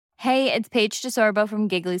Hey, it's Paige DeSorbo from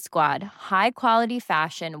Giggly Squad. High quality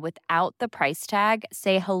fashion without the price tag.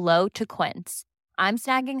 Say hello to Quince. I'm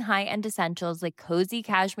snagging high-end essentials like cozy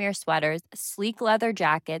cashmere sweaters, sleek leather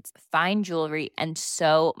jackets, fine jewelry, and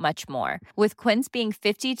so much more. With Quince being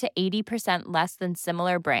 50 to 80% less than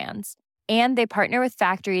similar brands. And they partner with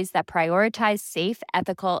factories that prioritize safe,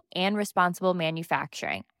 ethical, and responsible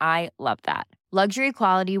manufacturing. I love that. Luxury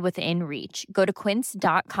quality within reach. Go to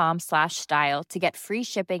quince.com/style to get free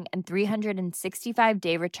shipping and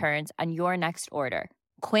 365-day returns on your next order.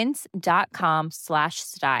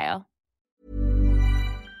 Quince.com/style.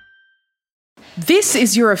 This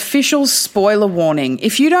is your official spoiler warning.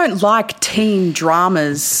 If you don't like teen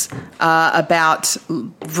dramas about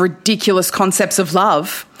ridiculous concepts of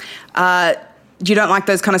love, you don't like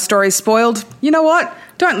those kind of stories spoiled, you know what?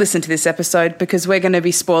 Don't listen to this episode because we're going to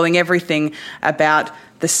be spoiling everything about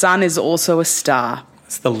The Sun is Also a Star.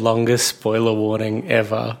 It's the longest spoiler warning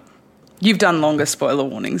ever. You've done longer spoiler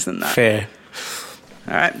warnings than that. Fair.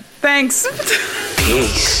 All right. Thanks.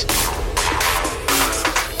 Peace.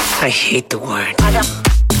 I hate the word. I got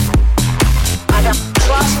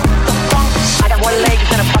trust the funk. I got one leg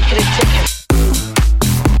and a bucket of chicken.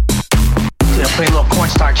 Dude, I put a little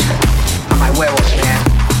cornstarch on my werewolves, man.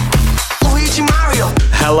 Luigi Mario.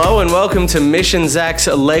 Hello and welcome to Mission Zach's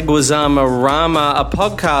Leguizamo Rama, a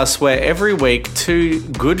podcast where every week two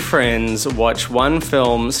good friends watch one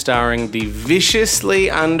film starring the viciously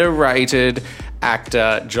underrated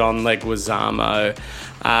actor John Leguizamo.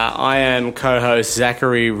 I am co-host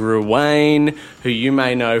Zachary Ruane, who you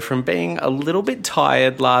may know from being a little bit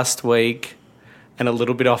tired last week and a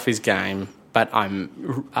little bit off his game. But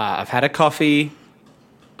I've had a coffee,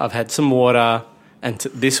 I've had some water, and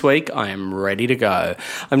this week I am ready to go.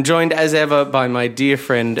 I'm joined as ever by my dear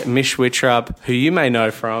friend Mish Wittrup, who you may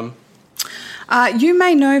know from. You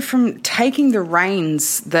may know from taking the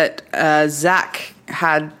reins that Zach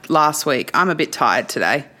had last week. I'm a bit tired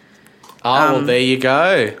today. Oh, well, there you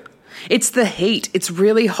go. It's the heat. It's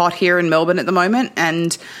really hot here in Melbourne at the moment,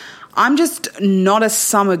 and I'm just not a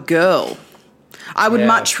summer girl. I would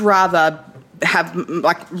much rather have,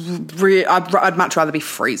 I'd much rather be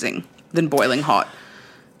freezing than boiling hot.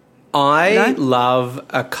 I love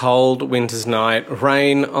a cold winter's night,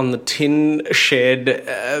 rain on the tin shed,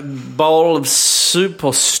 a bowl of soup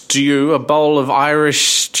or stew, a bowl of Irish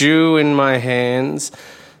stew in my hands,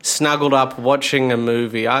 snuggled up watching a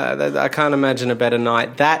movie. I can't imagine a better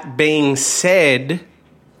night. That being said,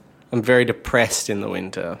 I'm very depressed in the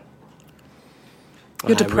winter.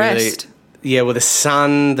 You're depressed? Well, the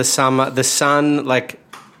sun,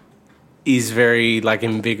 is very,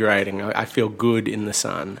 invigorating. I feel good in the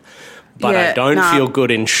sun. But I don't feel good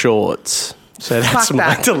in shorts. So that's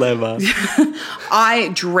my dilemma. I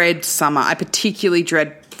dread summer. I particularly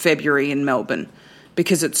dread February in Melbourne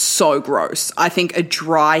because it's so gross. I think a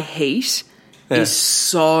dry heat is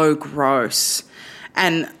so gross.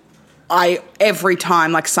 And every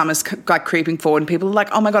time, summer's creeping forward and people are like,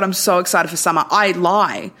 oh, my God, I'm so excited for summer. I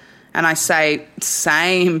lie and I say,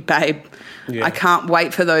 same, babe. Yeah. I can't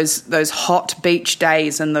wait for those hot beach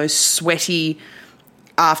days and those sweaty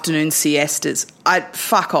afternoon siestas.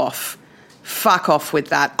 Fuck off. Fuck off with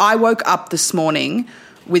that. I woke up this morning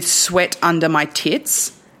with sweat under my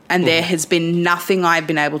tits, and there has been nothing I've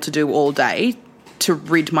been able to do all day to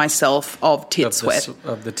rid myself of tit sweat.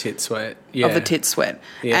 Of the tit sweat, yeah. Of the tit sweat.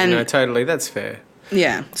 Yeah, no, totally. That's fair.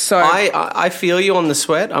 Yeah, so... I feel you on the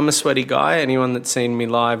sweat. I'm a sweaty guy. Anyone that's seen me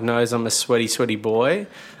live knows I'm a sweaty, sweaty boy.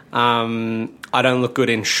 I don't look good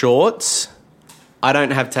in shorts. I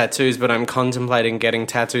don't have tattoos, but I'm contemplating getting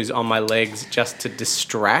tattoos on my legs just to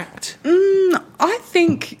distract. I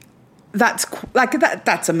think that's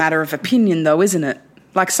that's a matter of opinion, though, isn't it?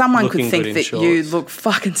 Someone could think that you look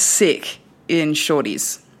fucking sick in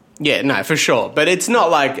shorties. Yeah, no, for sure. But it's not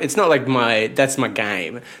like that's my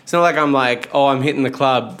game. It's not like I'm I'm hitting the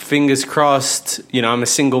club, fingers crossed, I'm a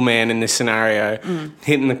single man in this scenario,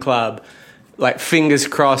 hitting the club, fingers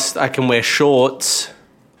crossed I can wear shorts.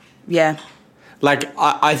 Yeah.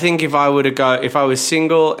 I think if I was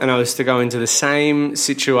single and I was to go into the same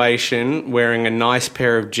situation wearing a nice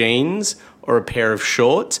pair of jeans or a pair of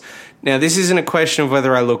shorts. Now, this isn't a question of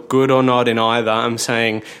whether I look good or not in either. I'm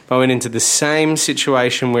saying if I went into the same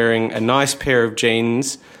situation wearing a nice pair of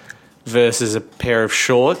jeans versus a pair of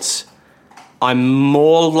shorts, I'm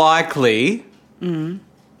more likely to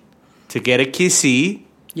get a kissy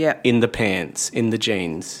in the pants, in the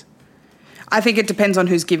jeans. I think it depends on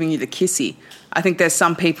who's giving you the kissy. I think there's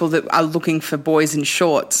some people that are looking for boys in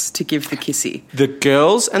shorts to give the kissy. The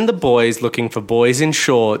girls and the boys looking for boys in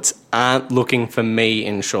shorts aren't looking for me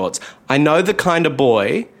in shorts. I know the kind of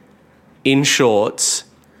boy in shorts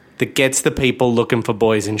that gets the people looking for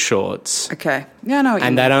boys in shorts. Okay. Yeah, I know what you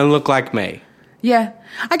And mean. they don't look like me. Yeah.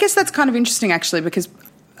 I guess that's kind of interesting, actually, because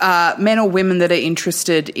men or women that are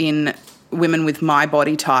interested in women with my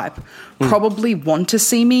body type probably want to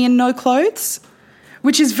see me in no clothes,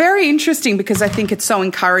 which is very interesting because I think it's so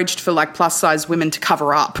encouraged for like plus size women to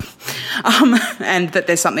cover up and that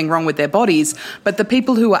there's something wrong with their bodies. But the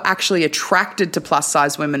people who are actually attracted to plus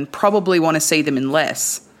size women probably want to see them in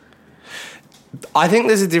less. I think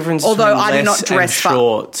there's a difference Although between I do less not dress and for-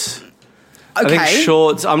 shorts. Okay. I think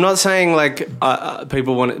shorts. I'm not saying like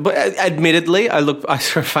people want it, but admittedly, I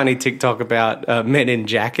saw a funny TikTok about men in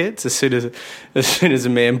jackets. As soon as a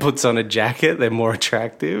man puts on a jacket, they're more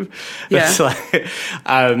attractive. Yeah. It's like,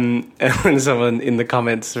 and when someone in the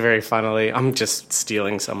comments, very funnily, I'm just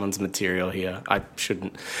stealing someone's material here. I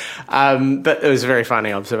shouldn't, but it was a very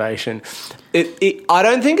funny observation. I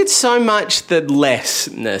don't think it's so much the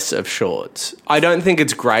lessness of shorts. I don't think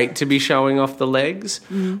it's great to be showing off the legs.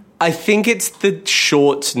 I think it's the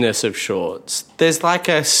shortsness of shorts. There's like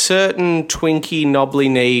a certain twinky, knobbly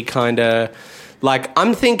knee kind of... Like,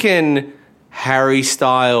 I'm thinking Harry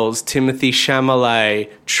Styles, Timothée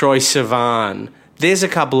Chalamet, Troye Sivan. There's a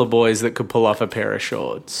couple of boys that could pull off a pair of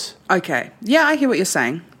shorts. Okay. Yeah, I hear what you're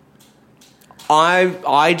saying.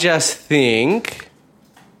 I just think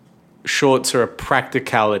shorts are a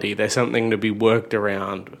practicality. They're something to be worked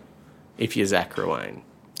around if you're Zach Ruane.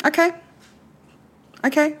 Okay. I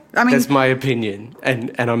mean, That's my opinion,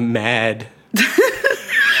 and I'm mad.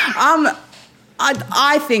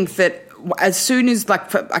 I think that as soon as, like,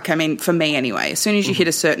 for me anyway, as soon as you hit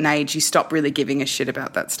a certain age, you stop really giving a shit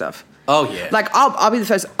about that stuff. Oh, yeah. Like, I'll be the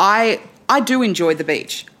first. I do enjoy the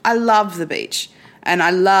beach. I love the beach. And I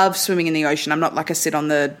love swimming in the ocean. I'm not like a sit on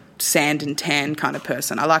the sand and tan kind of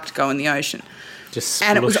person. I like to go in the ocean. Just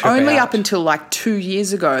And it was splush only about. up until like 2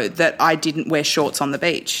 years ago that I didn't wear shorts on the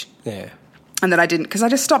beach. Yeah. And that I didn't, because I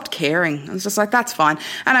just stopped caring. I was just like, that's fine.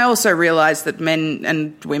 And I also realised that men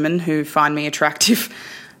and women who find me attractive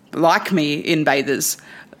like me in bathers.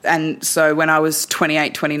 And so when I was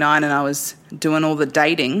 28, 29 and I was doing all the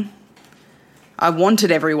dating, I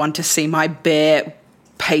wanted everyone to see my bare,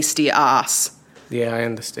 pasty ass. Yeah, I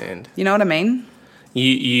understand. You know what I mean?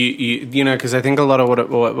 You know, because I think a lot of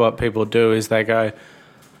what people do is they go,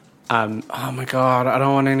 oh my God, I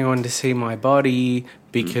don't want anyone to see my body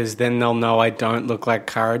because then they'll know I don't look like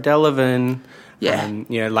Cara Delevingne. Yeah.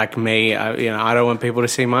 You know, like me, I don't want people to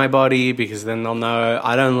see my body because then they'll know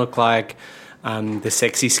I don't look like the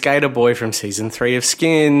sexy skater boy from season 3 of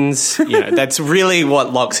Skins. You know, that's really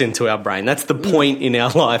what locks into our brain. That's the point in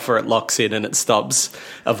our life where it locks in and it stops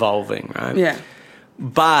evolving, right? Yeah.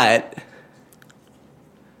 But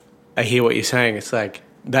I hear what you're saying. It's like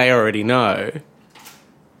they already know.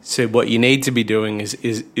 So what you need to be doing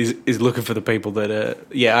is looking for the people that are...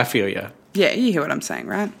 Yeah, I feel you. Yeah, you hear what I'm saying,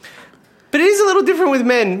 right? But it is a little different with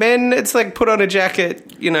men. Men, it's like put on a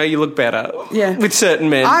jacket, you know, you look better. Yeah. With certain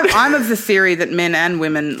men. I'm of the theory that men and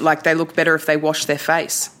women, like, they look better if they wash their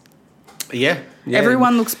face. Yeah.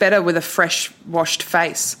 Everyone looks better with a fresh, washed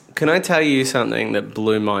face. Can I tell you something that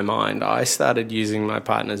blew my mind? I started using my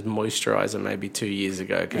partner's moisturiser maybe 2 years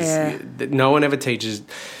ago because no one ever teaches...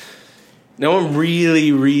 No one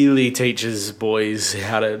really, really teaches boys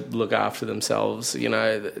how to look after themselves. You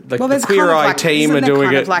know, like the Queer Eye team are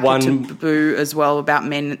doing it. Like a taboo as well about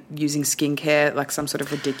men using skincare, like some sort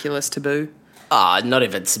of ridiculous taboo. Not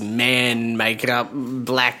if it's man makeup,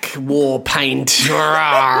 black war paint.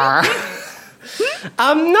 No,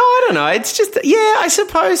 I don't know. It's just, yeah, I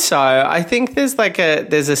suppose so. I think there's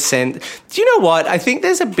a sense. Do you know what? I think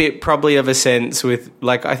there's a bit probably of a sense with,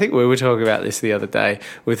 like, I think we were talking about this the other day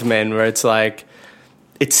with men where it's like,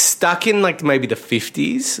 it's stuck in like maybe the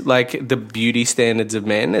 50s, like the beauty standards of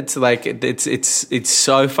men. It's like, it's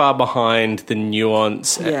so far behind the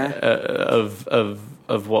nuance of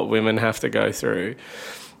what women have to go through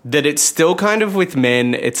that it's still kind of with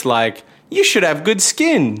men. It's like, you should have good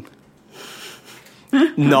skin.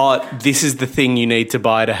 Not, this is the thing you need to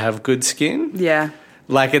buy to have good skin. Yeah.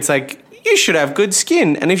 Like, it's like, you should have good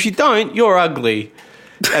skin. And if you don't, you're ugly.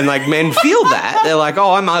 And, like, men feel that. They're like,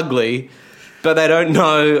 oh, I'm ugly. But they don't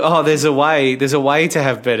know, oh, there's a way to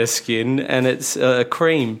have better skin, and it's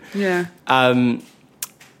cream. Yeah.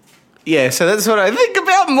 Yeah, so that's what I think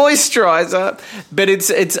about moisturiser.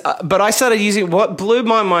 But but I started using, what blew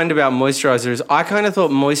my mind about moisturiser is I kind of thought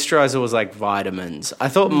moisturiser was like vitamins. I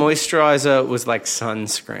thought moisturiser was like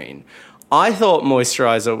sunscreen. I thought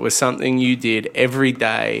moisturiser was something you did every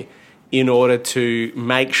day in order to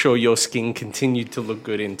make sure your skin continued to look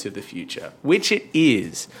good into the future, which it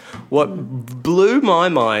is. What blew my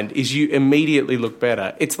mind is you immediately look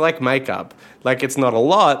better. It's like makeup. Like, it's not a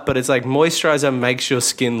lot, but it's like moisturizer makes your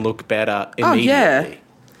skin look better immediately. yeah.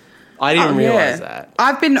 I didn't realise that.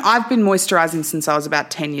 I've been moisturising since I was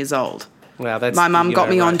about 10 years old. Wow, that's My mum got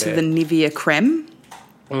me right onto there. the Nivea creme.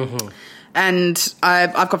 Mm-hmm. And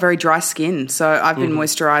I've got very dry skin, so I've been Mm-hmm.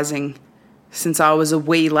 moisturising since I was a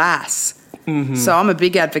wee lass. Mm-hmm. So I'm a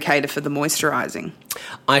big advocate for the moisturising.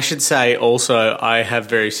 I should say also I have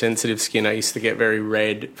very sensitive skin. I used to get very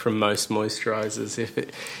red from most moisturisers.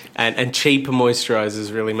 And cheaper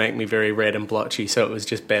moisturisers really make me very red and blotchy, so it was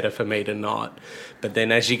just better for me to not. But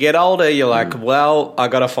then as you get older, you're like, well, I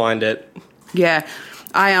got to find it. Yeah.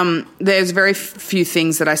 There's very few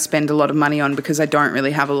things that I spend a lot of money on because I don't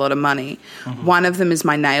really have a lot of money. Mm-hmm. One of them is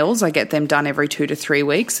my nails. I get them done every 2 to 3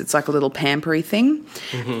 weeks. It's like a little pampery thing.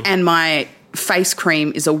 Mm-hmm. And my face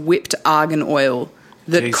cream is a whipped argan oil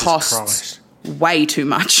that Jesus costs Christ. way too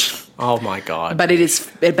much. Oh, my God. But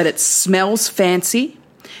it smells fancy.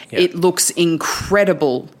 Yeah. It looks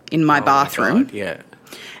incredible in my bathroom. Oh my God, yeah.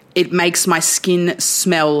 It makes my skin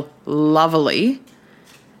smell lovely.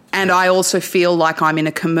 And I also feel like I'm in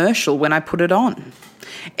a commercial when I put it on.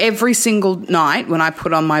 Every single night when I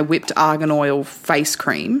put on my whipped argan oil face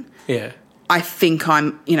cream, Yeah. I think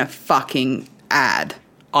I'm in a fucking ad.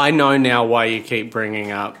 I know now why you keep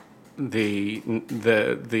bringing up the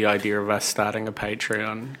idea of us starting a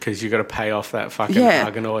Patreon, because you got to pay off that fucking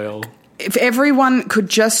argan oil. If everyone could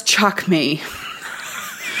just chuck me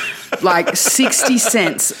like 60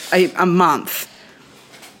 cents a month,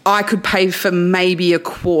 I could pay for maybe a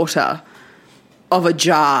quarter of a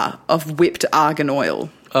jar of whipped argan oil.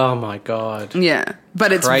 Oh, my God. Yeah,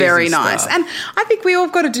 but it's Crazy very nice. stuff. And I think we all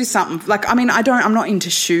got to do something. Like, I mean, I'm not into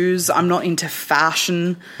shoes. I'm not into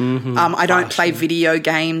fashion. I don't play video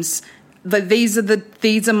games. These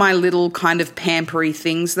are my little kind of pampery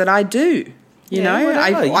things that I do. You know,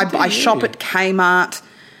 whatever. I shop at Kmart.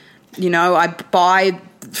 You know, I buy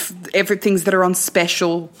everything's that are on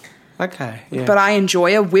special. Okay, yeah. But I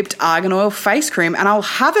enjoy a whipped argan oil face cream, and I'll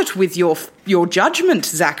have it with your judgment,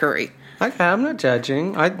 Zachary. Okay, I'm not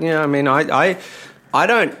judging. I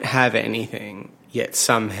don't have anything, yet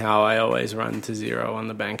somehow I always run to zero on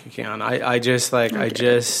the bank account. I just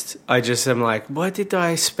am like, what did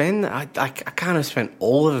I spend? I can't have spent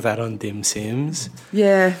all of that on Dim Sims.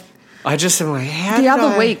 Yeah. I just am like,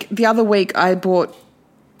 The other week I bought,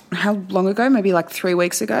 how long ago? Maybe like 3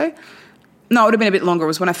 weeks ago. No, it would have been a bit longer. It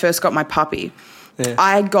was when I first got my puppy. Yeah.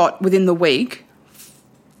 I got, within the week,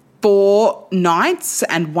 4 nights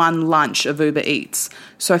and 1 lunch of Uber Eats.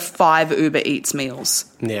 So 5 Uber Eats meals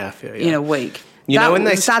Yeah, I feel you. in a week. You know when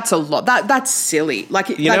that's a lot. That's silly. Like,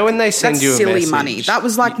 You know when they send that's you a silly message? money. That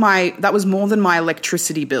was like that was more than my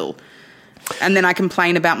electricity bill. And then I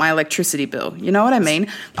complain about my electricity bill. You know what I mean?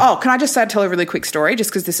 Oh, can I just tell a really quick story? Just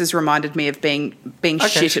because this has reminded me of being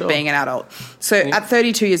shit sure. at being an adult. So at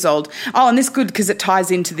 32 years old, and this is good because it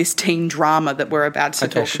ties into this teen drama that we're about to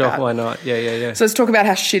talk about. Why not? Yeah. So let's talk about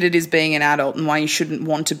how shit it is being an adult and why you shouldn't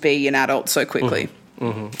want to be an adult so quickly.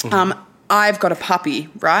 I've got a puppy,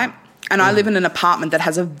 right? And I live in an apartment that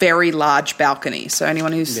has a very large balcony. So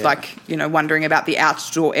anyone who's wondering about the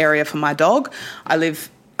outdoor area for my dog, I live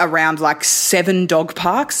around like 7 dog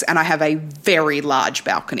parks and I have a very large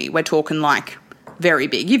balcony. We're talking like very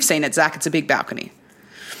big. You've seen it, Zach. It's a big balcony.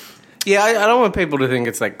 Yeah, I don't want people to think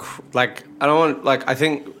it's like I don't want, I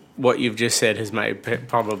think what you've just said has made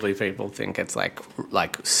probably people think it's like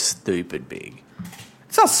stupid big.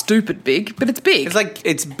 It's not stupid big, but it's big. It's like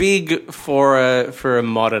it's big for a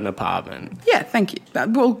modern apartment. Yeah, thank you.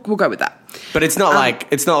 We'll go with that. But it's not like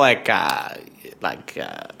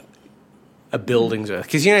a building's worth,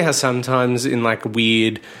 because you know how sometimes in like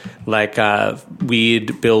weird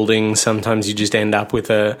buildings, sometimes you just end up with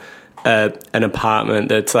an apartment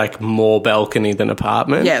that's like more balcony than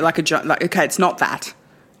apartment. Yeah, okay, it's not that.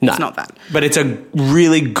 No, it's not that. But it's a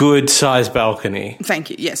really good sized balcony. Thank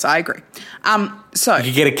you. Yes, I agree. So you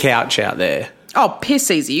could get a couch out there. Oh, piss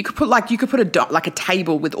easy. You could put a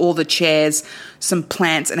table with all the chairs, some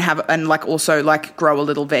plants, and also grow a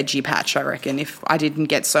little veggie patch, I reckon, if I didn't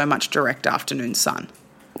get so much direct afternoon sun.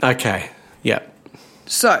 Okay. Yeah.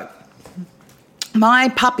 So my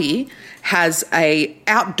puppy has a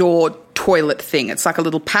outdoor toilet thing. It's like a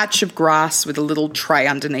little patch of grass with a little tray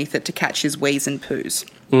underneath it to catch his wheeze and poos.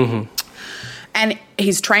 Mm-hmm. And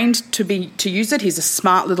he's trained to use it. He's a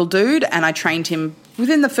smart little dude, and I trained him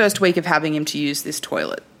within the first week of having him to use this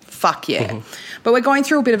toilet. Fuck yeah. Mm-hmm. But we're going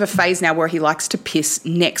through a bit of a phase now where he likes to piss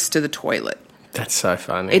next to the toilet. That's so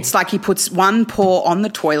funny. It's like he puts one paw on the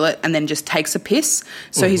toilet and then just takes a piss.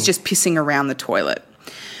 So he's just pissing around the toilet.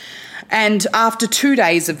 And after 2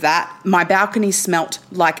 days of that, my balcony smelt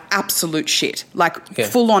like absolute shit, like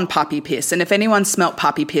full-on puppy piss. And if anyone smelt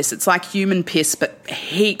puppy piss, it's like human piss but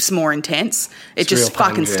heaps more intense. It just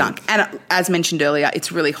fucking stunk. And as mentioned earlier,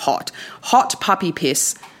 it's really hot. Hot puppy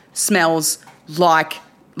piss smells like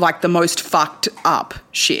the most fucked up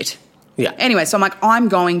shit. Yeah. Anyway, so I'm like, I'm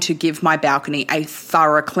going to give my balcony a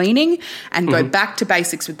thorough cleaning and go back to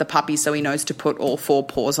basics with the puppy so he knows to put all 4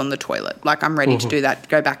 paws on the toilet. Like, I'm ready to do that,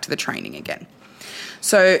 go back to the training again.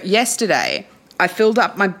 So yesterday, I filled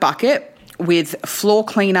up my bucket with floor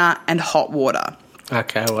cleaner and hot water.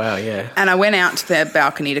 Okay, wow, yeah. And I went out to the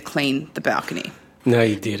balcony to clean the balcony. No,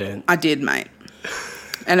 you didn't. I did, mate.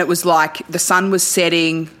 And it was like the sun was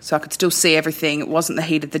setting, so I could still see everything. It wasn't the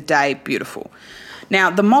heat of the day. Beautiful. Now,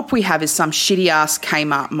 the mop we have is some shitty-ass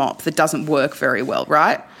Kmart mop that doesn't work very well,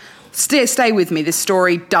 right? Stay with me. This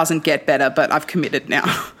story doesn't get better, but I've committed now.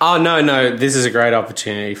 Oh, no. This is a great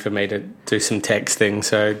opportunity for me to do some texting,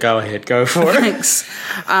 so go ahead. Go for it. Thanks.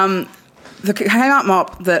 The Kmart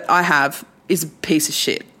mop that I have is a piece of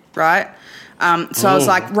shit, right? So I was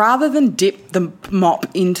like, rather than dip the mop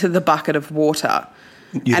into the bucket of water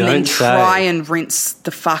and then try and rinse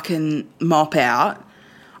the fucking mop out,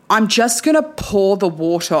 I'm just going to pour the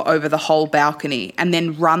water over the whole balcony and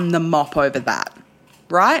then run the mop over that,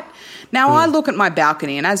 right? Now, I look at my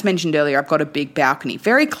balcony, and as mentioned earlier, I've got a big balcony.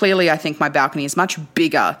 Very clearly, I think my balcony is much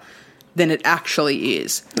bigger than it actually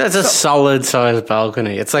is. That's a solid-sized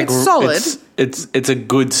balcony. It's like it's solid. It's a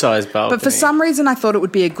good-sized balcony. But for some reason, I thought it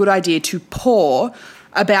would be a good idea to pour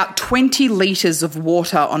about 20 litres of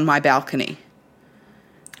water on my balcony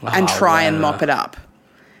and try and mop it up.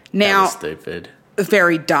 Now, that was stupid.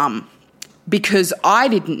 Very dumb, because I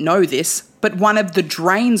didn't know this, but one of the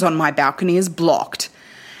drains on my balcony is blocked.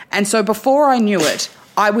 And so before I knew it,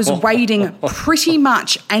 I was wading pretty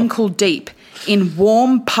much ankle deep in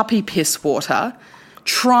warm puppy piss water,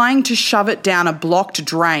 trying to shove it down a blocked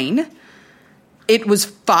drain. It was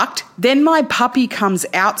fucked. Then my puppy comes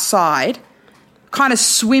outside, kind of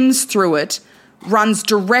swims through it, runs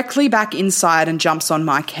directly back inside and jumps on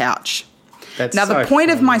my couch. Now, the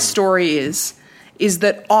point of my story is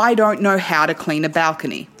that I don't know how to clean a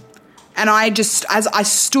balcony. And as I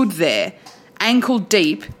stood there, ankle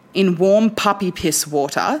deep in warm puppy piss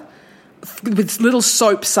water, with little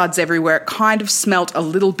soap suds everywhere, it kind of smelt a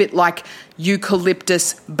little bit like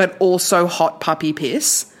eucalyptus, but also hot puppy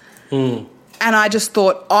piss. And I just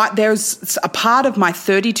thought, there's a part of my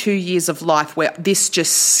 32 years of life where this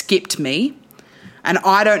just skipped me, and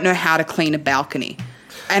I don't know how to clean a balcony.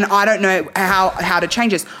 And I don't know how to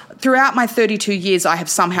change this. Throughout my 32 years, I have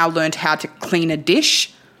somehow learned how to clean a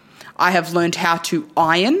dish. I have learned how to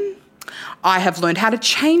iron. I have learned how to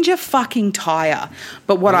change a fucking tyre.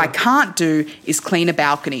 But what I can't do is clean a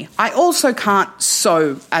balcony. I also can't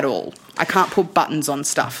sew at all. I can't put buttons on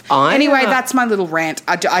stuff. Anyway, that's my little rant.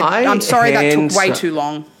 I'm sorry that took way too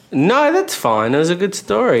long. No, that's fine. It was a good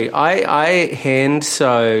story. I hand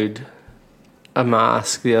sewed a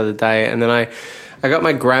mask the other day, and then I got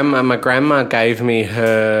my grandma gave me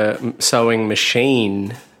her sewing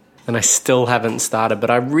machine, and I still haven't started,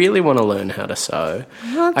 but I really want to learn how to sew.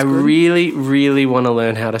 I really, really want to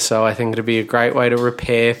learn how to sew. I think it'd be a great way to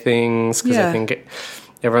repair things, because I think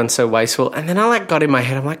everyone's so wasteful. And then I got in my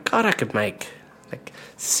head, I'm like, God, I could make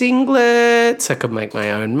singlets, I could make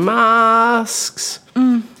my own masks.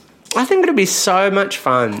 I think it'd be so much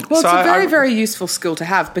fun. Well, it's a very, very useful skill to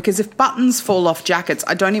have, because if buttons fall off jackets,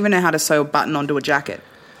 I don't even know how to sew a button onto a jacket.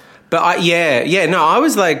 But I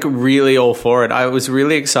was really all for it. I was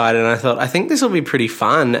really excited, and I thought, I think this will be pretty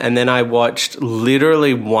fun. And then I watched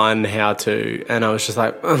literally one how-to, and I was just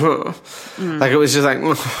like, it was just like,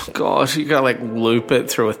 oh, gosh, you gotta loop it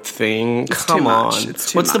through a thing. Come on.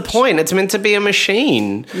 It's too much. What's the point? It's meant to be a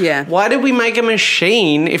machine. Yeah. Why did we make a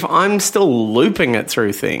machine if I'm still looping it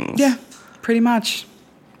through things? Yeah, pretty much.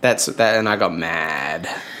 That's that, and I got mad.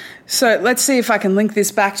 So let's see if I can link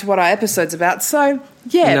this back to what our episode's about. So,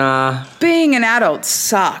 being an adult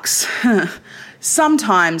sucks.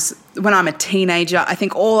 Sometimes when I'm a teenager, I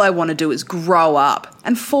think all I want to do is grow up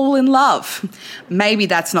and fall in love. Maybe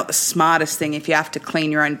that's not the smartest thing if you have to clean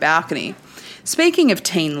your own balcony. Speaking of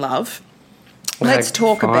teen love, let's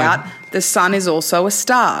talk about The Sun Is Also a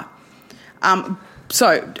Star.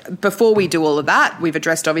 So before we do all of that, we've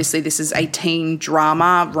addressed, obviously, this is a teen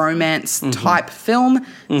drama, romance type film.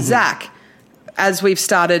 Zach, as we've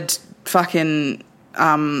started fucking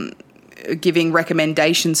giving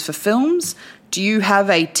recommendations for films, do you have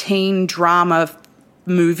a teen drama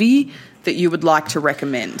movie that you would like to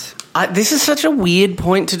recommend? This is such a weird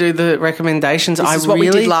point to do the recommendations. This is what we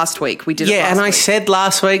did last week. We did it last and week. I said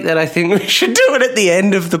last week that I think we should do it at the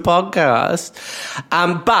end of the podcast.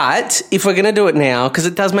 But if we're going to do it now, because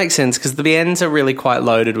it does make sense, because the ends are really quite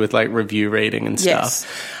loaded with like review reading and stuff.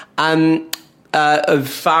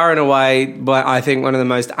 Far and away, I think one of the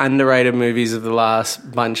most underrated movies of the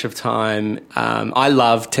last bunch of time. I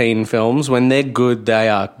love teen films. When they're good, they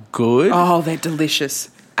are good. Oh, they're delicious.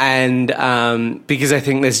 And because I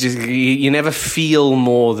think there's just you never feel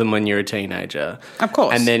more than when you're a teenager. Of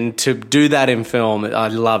course. And then to do that in film, I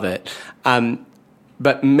love it.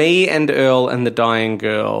 But Me and Earl and the Dying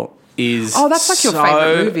Girl is that's like your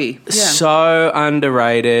favourite movie. Yeah. So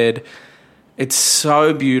underrated. It's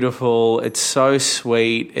so beautiful. It's so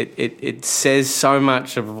sweet. It says so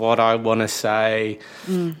much of what I want to say.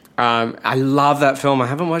 I love that film. I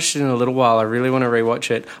haven't watched it in a little while. I really want to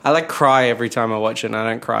rewatch it. I like cry every time I watch it, and I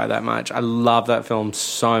don't cry that much. I love that film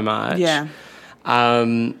so much. Yeah.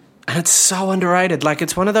 And it's so underrated. Like,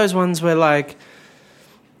 it's one of those ones where, like,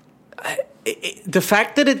 the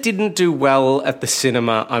fact that it didn't do well at the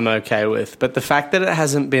cinema, I'm okay with. But the fact that it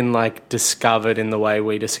hasn't been, like, discovered in the way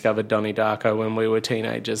we discovered Donnie Darko when we were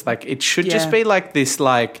teenagers, like, it should just be, like, this,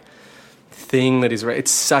 like, thing that is... It's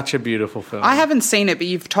such a beautiful film. I haven't seen it, but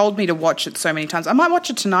you've told me to watch it so many times. I might watch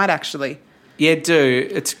it tonight, actually. Yeah, do.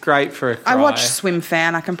 It's great for a cry. I watch Swim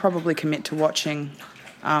Fan. I can probably commit to watching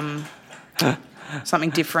something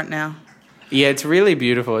different now. Yeah, it's really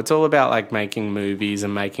beautiful. It's all about, like, making movies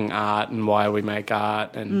and making art and why we make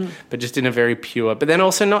art, and but just in a very pure... But then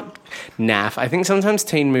also not naff. I think sometimes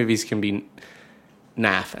teen movies can be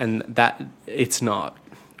naff, and that it's not.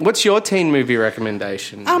 What's your teen movie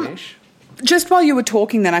recommendation, Mish? Just while you were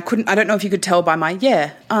talking then, I don't know if you could tell by my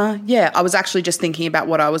I was actually just thinking about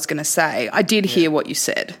what I was going to say. I did hear what you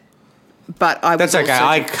said, but I was That's okay. also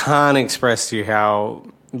I can't express to you how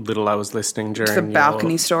little I was listening during the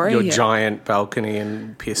balcony story? Your Yeah. giant balcony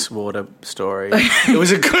and piss water story. It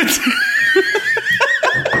was a good...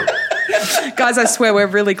 Guys, I swear we're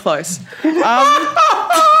really close.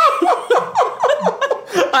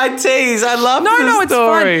 I tease. I love the it's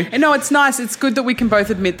story. fine. No, it's nice. It's good that we can both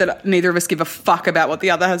admit that neither of us give a fuck about what the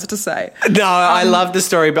other has to say. No, I love the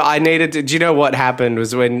story, but I needed to... Do you know what happened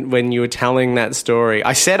was when you were telling that story,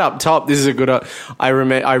 I said up top, this is a good... I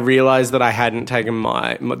realised that I hadn't taken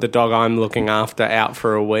the dog I'm looking after out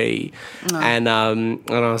for a wee. And I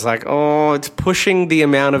was like, oh, it's pushing the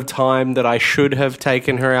amount of time that I should have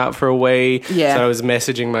taken her out for a wee. Yeah. So I was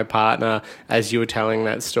messaging my partner as you were telling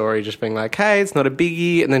that story, just being like, hey, it's not a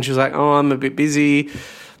biggie. And then she was like, oh, I'm a bit busy.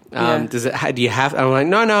 Do you have... I'm like,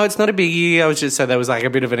 no, it's not a biggie. I was just... So there was like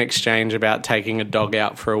a bit of an exchange about taking a dog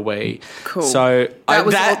out for a wee. Cool. So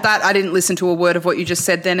I didn't listen to a word of what you just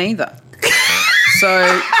said then either.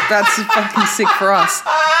 So that's fucking sick for us.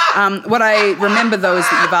 What I remember, though, is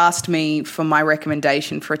that you've asked me for my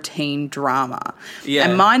recommendation for a teen drama. Yeah.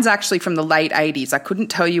 And mine's actually from the late 80s. I couldn't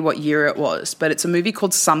tell you what year it was, but it's a movie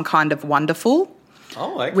called Some Kind of Wonderful.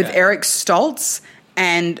 Oh, okay. With Eric Stoltz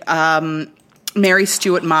and Mary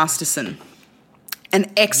Stuart Masterson. An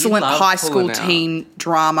excellent love high school pulling out. teen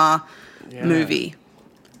drama movie.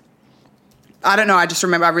 I don't know, I just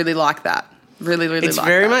remember I really like that. Really, really It's like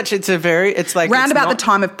very that. much... It's a very... It's like... Round it's about not- the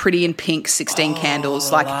time of Pretty in Pink, 16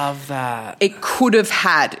 Candles. Like, I love that. it could have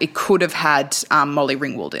had Molly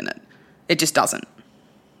Ringwald in it. It just doesn't.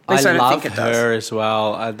 At least I don't love think it does. her as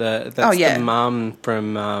well. That's the mum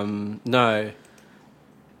from... no.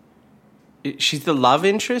 She's the love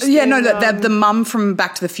interest? Yeah, in, no, the mum from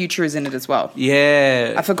Back to the Future is in it as well.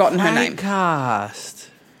 Yeah. I've forgotten her Great name. cast.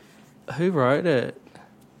 Who wrote it?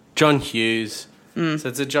 John Hughes. So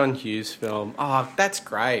it's a John Hughes film. Oh, that's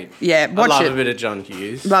great. Yeah, watch I love it. a bit of John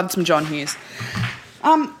Hughes. Loved some John Hughes.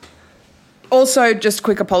 Also, just a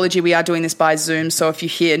quick apology, we are doing this by Zoom, so if you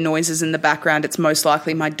hear noises in the background, it's most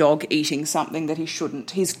likely my dog eating something that he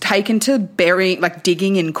shouldn't. He's taken to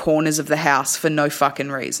digging in corners of the house for no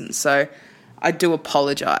fucking reason, so I do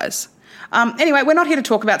apologise. Anyway, we're not here to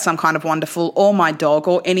talk about Some Kind of Wonderful or my dog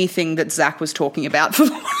or anything that Zach was talking about for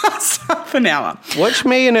the last half an hour. Watch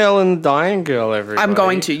Me and Earl and the Dying Girl, everybody. I'm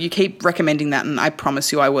going to. You keep recommending that, and I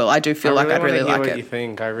promise you I will. I do feel like I'd really like what it. you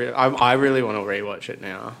think. I really want to rewatch it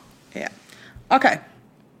now. Yeah. Okay.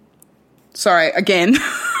 Sorry, again,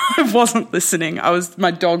 I wasn't listening.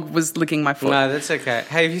 My dog was licking my foot. No, that's okay.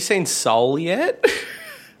 Hey, have you seen Soul yet?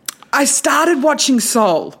 I started watching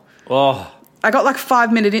Soul. Oh, I got like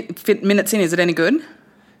 5 minutes in. Is it any good?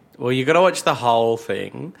 well, you got to watch the whole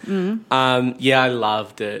thing. Yeah, I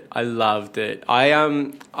loved it.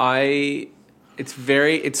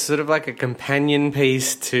 It's sort of like a companion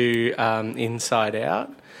piece to Inside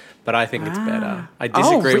Out, but I think it's better. I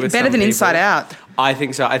disagree with better some than people. Inside Out. I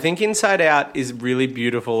think so. I think Inside Out is really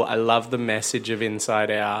beautiful. I love the message of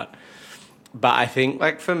Inside Out. But I think,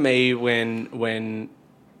 like, for me, when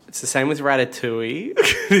it's the same with Ratatouille.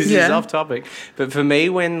 This is off topic. But for me,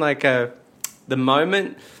 when, like, the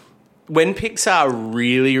moment... When Pixar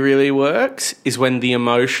really, really works is when the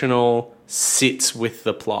emotional sits with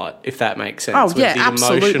the plot, if that makes sense. Oh, yeah,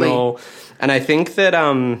 absolutely. And I think that...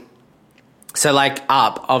 So, like,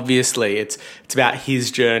 Up, obviously, it's about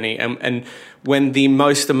his journey. And when the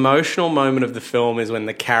most emotional moment of the film is when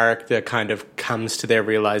the character kind of comes to their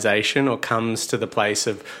realization or comes to the place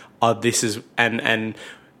of, oh, this is... And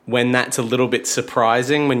when that's a little bit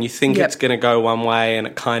surprising, when you think it's going to go one way and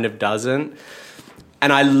it kind of doesn't.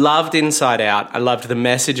 And I loved Inside Out. I loved the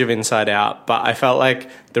message of Inside Out, but I felt like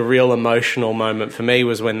the real emotional moment for me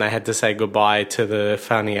was when they had to say goodbye to the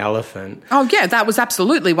funny elephant. Oh, yeah, that was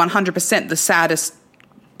absolutely 100% the saddest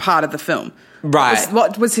part of the film. Right.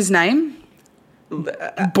 What was his name?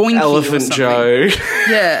 Boinky Elephant Joe.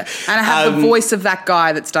 Yeah, and I have the voice of that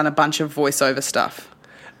guy that's done a bunch of voiceover stuff.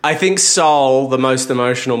 I think Soul, the most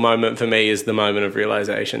emotional moment for me, is the moment of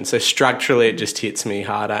realization. So structurally, it just hits me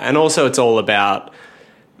harder. And also it's all about...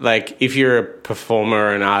 Like, if you're a performer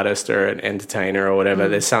or an artist or an entertainer or whatever,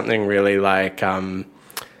 there's something really, like,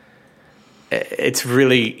 it's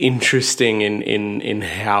really interesting in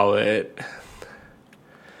how it,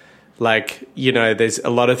 like, you know, there's a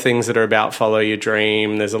lot of things that are about follow your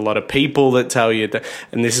dream. There's a lot of people that tell you that,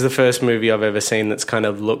 and this is the first movie I've ever seen that's kind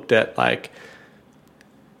of looked at, like,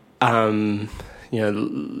 you know,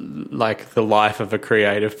 like the life of a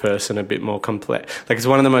creative person a bit more complex. Like, it's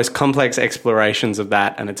one of the most complex explorations of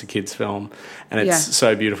that, and it's a kid's film, and it's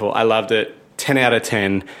so beautiful. I loved it. 10 out of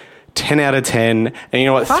 10. 10 out of 10. And you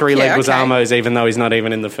know what? Three Leguizamo's, even though he's not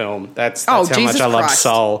even in the film. That's how Jesus much I love Christ.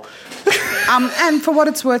 Soul. And for what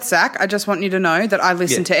it's worth, Zach, I just want you to know that I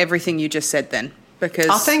listened to everything you just said then. Because,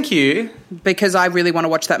 oh, thank you. Because I really want to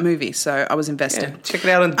watch that movie, so I was invested. Yeah, check it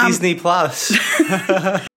out on Disney Plus.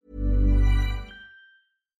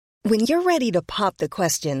 When you're ready to pop the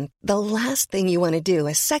question, the last thing you want to do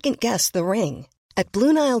is second-guess the ring. At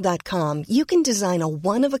BlueNile.com, you can design a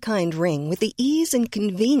one-of-a-kind ring with the ease and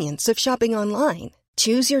convenience of shopping online.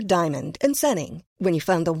 Choose your diamond and setting. When you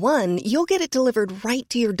find the one, you'll get it delivered right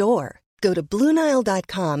to your door. Go to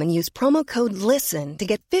BlueNile.com and use promo code LISTEN to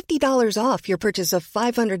get $50 off your purchase of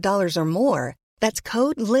 $500 or more. That's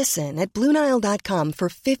code LISTEN at BlueNile.com for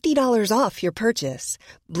 $50 off your purchase.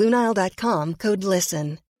 BlueNile.com, code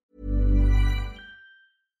LISTEN.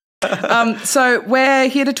 So we're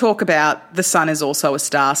here to talk about The Sun Is Also a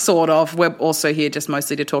Star, sort of. We're also here just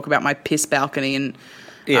mostly to talk about my piss balcony and...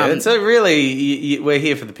 Yeah, it's a really... we're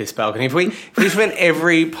here for the piss balcony. If we spent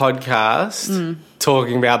every podcast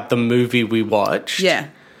talking about the movie we watched... Yeah.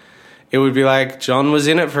 It would be like, John was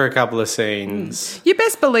in it for a couple of scenes. You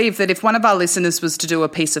best believe that if one of our listeners was to do a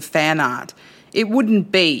piece of fan art, it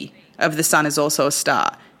wouldn't be of The Sun Is Also a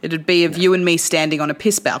Star. It would be of you and me standing on a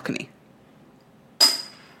piss balcony.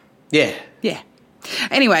 Yeah. Yeah.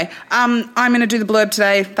 Anyway, I'm going to do the blurb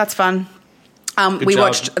today. That's fun. We job.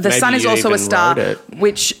 watched The Maybe Sun Is you Also a even Star, wrote it.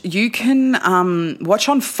 which you can watch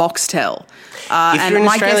on Foxtel. If you're in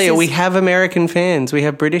Australia, we have American fans. We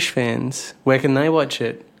have British fans. Where can they watch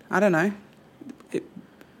it? I don't know.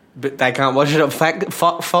 But they can't watch it on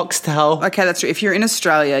Foxtel. Okay, that's true. If you're in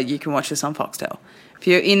Australia, you can watch this on Foxtel. If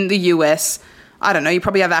you're in the US... I don't know, you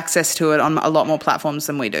probably have access to it on a lot more platforms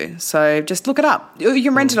than we do. So just look it up. You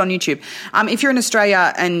can rent it on YouTube. If you're in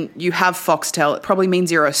Australia and you have Foxtel, it probably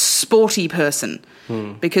means you're a sporty person.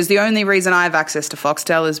 Because the only reason I have access to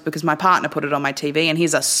Foxtel is because my partner put it on my TV and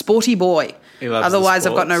he's a sporty boy. He loves Otherwise, the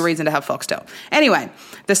I've got no reason to have Foxtel. Anyway,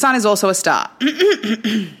 The Sun Is Also a Star.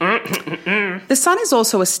 The Sun Is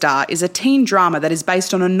Also a Star is a teen drama that is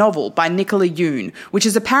based on a novel by Nicola Yoon, which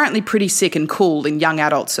is apparently pretty sick and cool in young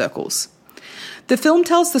adult circles. The film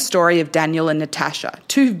tells the story of Daniel and Natasha,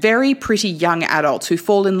 two very pretty young adults who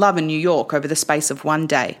fall in love in New York over the space of one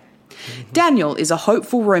day. Daniel is a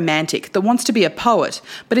hopeful romantic that wants to be a poet,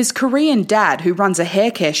 but his Korean dad, who runs a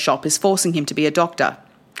hair care shop, is forcing him to be a doctor.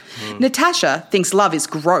 Natasha thinks love is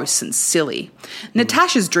gross and silly.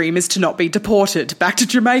 Natasha's dream is to not be deported back to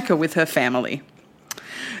Jamaica with her family.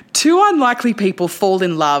 Two unlikely people fall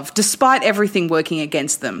in love despite everything working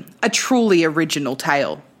against them. A truly original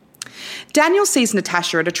tale. Daniel sees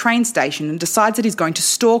Natasha at a train station and decides that he's going to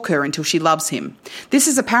stalk her until she loves him. This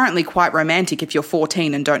is apparently quite romantic if you're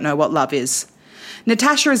 14 and don't know what love is.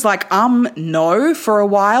 Natasha is like, no, for a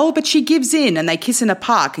while, but she gives in and they kiss in a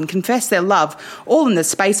park and confess their love all in the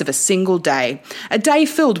space of a single day. A day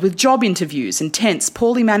filled with job interviews and tense,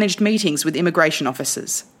 poorly managed meetings with immigration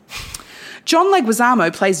officers. John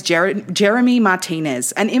Leguizamo plays Jeremy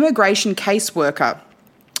Martinez, an immigration caseworker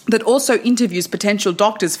that also interviews potential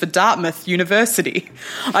doctors for Dartmouth University.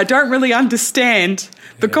 I don't really understand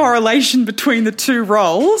the correlation between the two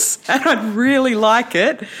roles, and I'd really like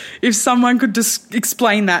it if someone could just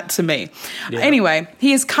explain that to me. Yeah. Anyway,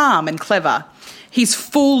 he is calm and clever. He's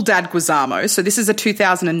full Dad Guizamo, so this is a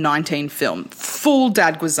 2019 film. Full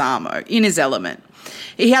Dad Guizamo, in his element.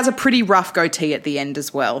 He has a pretty rough goatee at the end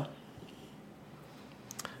as well.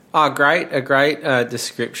 Oh, great. A great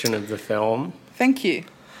description of the film. Thank you.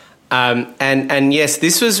 And yes,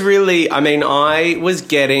 this was really, I mean, I was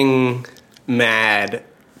getting mad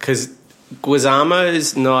because Guizamo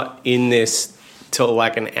is not in this till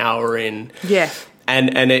like an hour in. Yeah.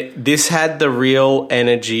 And this had the real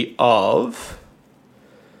energy of,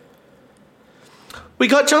 we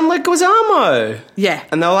got John Leguizamo. Yeah.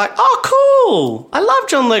 And they were like, oh, cool. I love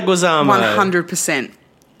John Leguizamo. 100%.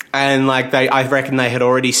 And like I reckon they had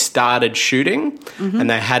already started shooting and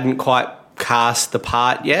they hadn't quite cast the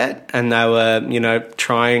part yet, and they were,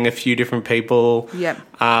 trying a few different people. Yep. They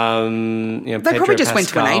Pedro probably just went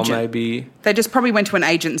to an agent. Maybe. They just probably went to an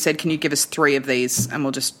agent and said, can you give us 3 of these? And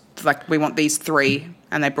we'll just, we want these 3.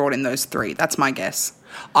 And they brought in those 3. That's my guess.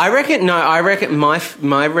 I reckon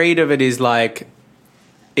my read of it is like,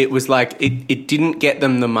 it was like it didn't get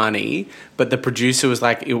them the money, but the producer was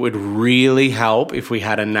like, it would really help if we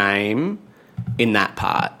had a name in that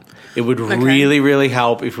part. It would really, really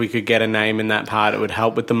help if we could get a name in that part. It would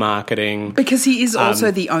help with the marketing. Because he is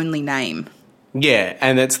also the only name. Yeah,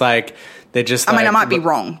 and it's like, they're just like... I might be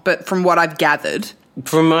wrong, but from what I've gathered...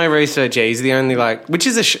 From my research, yeah, he's the only, which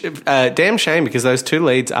is a damn shame because those 2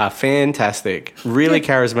 leads are fantastic. Really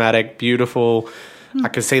charismatic, beautiful... I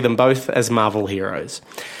could see them both as Marvel heroes.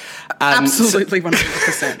 Absolutely,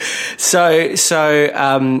 100%.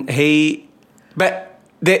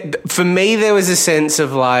 For me, there was a sense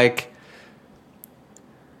of like,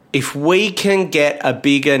 if we can get a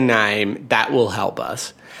bigger name, that will help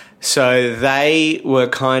us. So they were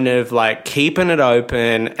kind of like keeping it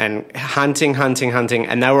open and hunting,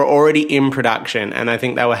 and they were already in production. And I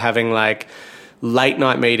think they were having like late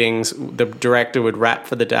night meetings. The director would wrap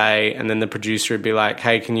for the day, and then the producer would be like,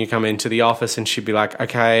 hey, can you come into the office? And she'd be like,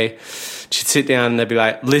 okay. She'd sit down and they'd be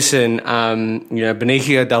like, listen,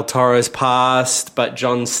 Benicio del Toro's passed, but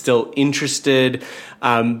John's still interested.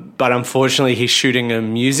 But unfortunately he's shooting a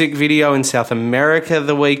music video in South America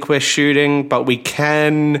the week we're shooting, but we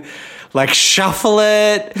can shuffle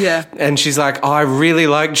it. Yeah. And she's like, oh, I really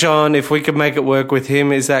like John. If we could make it work with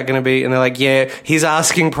him, is that going to be? And they're like, yeah, his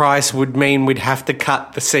asking price would mean we'd have to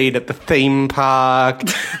cut the seat at the theme park.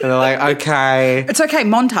 And they're like, okay. It's okay,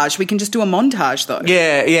 montage. We can just do a montage though.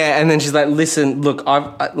 Yeah. And then she's like, listen, look,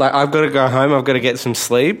 I've got to go home. I've got to get some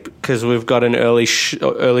sleep because we've got an early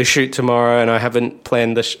shoot tomorrow, and I haven't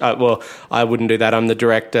planned the I wouldn't do that. I'm the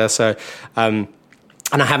director. So,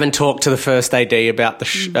 and I haven't talked to the first AD about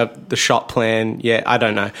the shot plan yet. I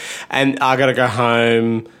don't know. And I got to go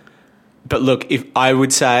home. But look, if I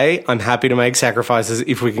would say I'm happy to make sacrifices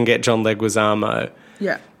if we can get John Leguizamo.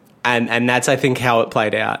 Yeah. And that's, I think, how it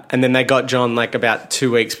played out. And then they got John about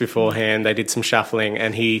 2 weeks beforehand. They did some shuffling,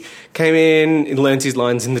 and he came in, he learnt his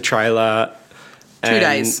lines in the trailer. 2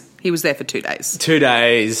 days. He was there for 2 days. 2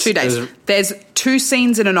 days. 2 days. There's 2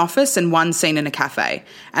 scenes in an office and 1 scene in a cafe.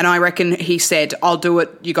 And I reckon he said, I'll do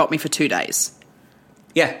it, you got me for 2 days.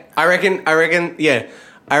 Yeah. I reckon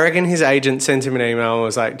his agent sent him an email and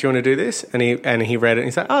was like, do you want to do this? And he read it and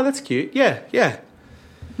he's like, oh, that's cute. Yeah.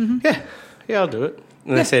 Mm-hmm. Yeah, I'll do it.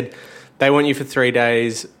 And they said, they want you for 3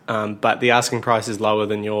 days, but the asking price is lower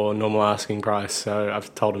than your normal asking price. So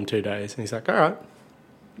I've told him 2 days. And he's like, all right.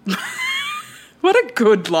 What a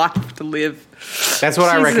good life to live. That's what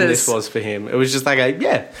I reckon this was for him. It was just like for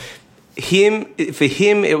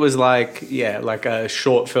him, it was like a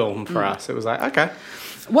short film for us. It was like, okay.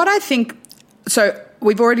 What I think, so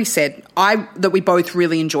we've already said that we both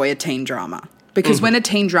really enjoy a teen drama. Because when a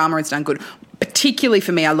teen drama is done good, particularly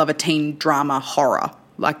for me, I love a teen drama horror.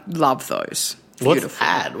 Love those. Beautiful. What's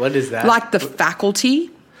that? What is that? Like The Faculty.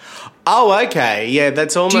 Oh, okay. Yeah,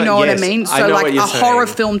 that's almost... Do you know what I mean? So, a horror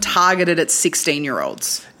film targeted at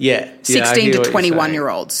 16-year-olds. Yeah. 16 to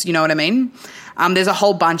 21-year-olds. You know what I mean? There's a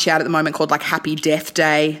whole bunch out at the moment called, Happy Death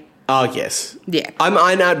Day. Oh, yes. Yeah.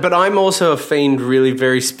 I know, but I'm also a fiend really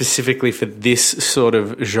very specifically for this sort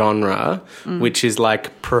of genre, which is,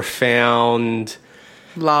 profound...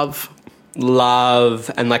 Love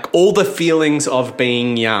and all the feelings of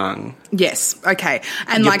being young. Yes, okay.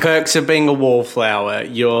 And your perks of being a wallflower,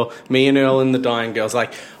 me and Earl and the Dying Girls.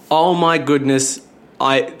 Oh my goodness,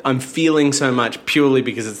 I'm feeling so much purely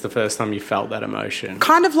because it's the first time you felt that emotion.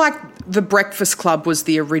 Kind of like The Breakfast Club was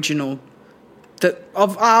the original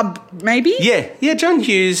maybe? Yeah, John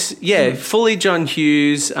Hughes. Yeah, fully John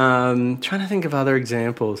Hughes. Trying to think of other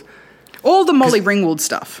examples. All the Molly Ringwald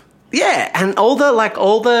stuff. Yeah, and all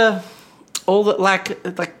the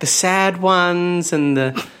sad ones and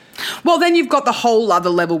the... Well, then you've got the whole other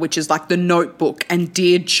level, which is like The Notebook and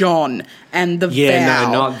Dear John and The Vow. Yeah,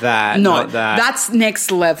 no, not that. No, not that. That's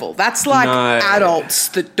next level. That's like adults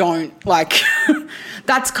that don't like...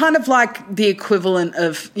 That's kind of like the equivalent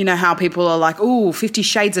of, you know, how people are like, ooh, 50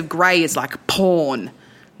 Shades of Grey is like porn.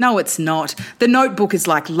 No, it's not. The Notebook is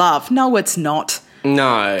like love. No, it's not.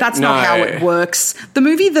 No. That's not how it works. The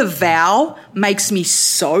movie The Vow makes me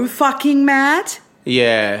so fucking mad.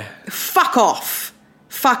 Yeah. Fuck off.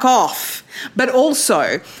 Fuck off. But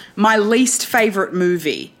also, my least favourite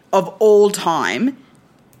movie of all time,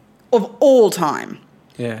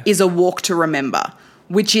 is A Walk to Remember,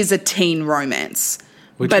 which is a teen romance.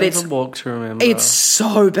 It's A Walk to Remember. It's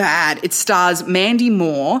so bad. It stars Mandy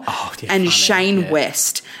Moore and Shane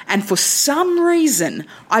West. And for some reason,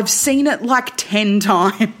 I've seen it like 10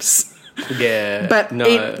 times. Yeah. But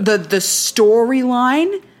the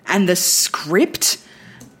storyline and the script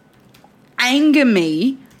anger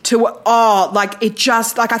me to,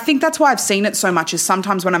 I think that's why I've seen it so much, is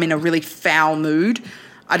sometimes when I'm in a really foul mood,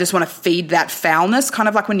 I just want to feed that foulness, kind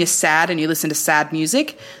of like when you're sad and you listen to sad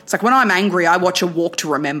music. It's like when I'm angry, I watch A Walk to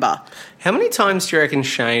Remember. How many times do you reckon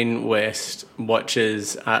Shane West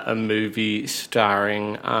watches a movie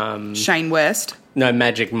starring... Shane West? No,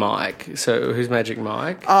 Magic Mike. So who's Magic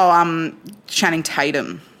Mike? Oh, Channing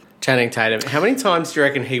Tatum. Channing Tatum. How many times do you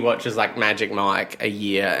reckon he watches like Magic Mike a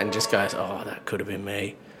year and just goes, oh, that could have been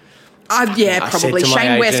me? Probably.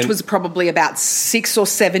 Shane West was probably about 6 or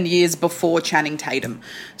 7 years before Channing Tatum.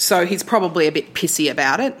 So he's probably a bit pissy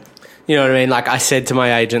about it. You know what I mean? Like I said to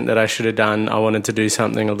my agent that I wanted to do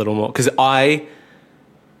something a little more. Because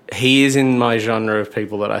he is in my genre of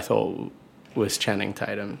people that I thought was Channing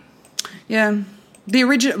Tatum. Yeah. The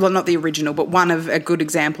original, well, not the original, but a good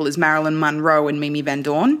example is Marilyn Monroe and Mimi Van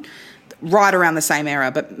Dorn. Right around the same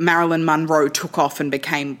era, but Marilyn Monroe took off and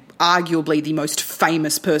became arguably the most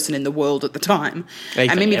famous person in the world at the time.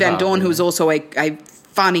 And Mimi Van Dorn, who was also a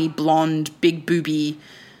funny, blonde, big booby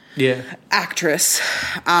actress,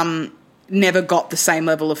 never got the same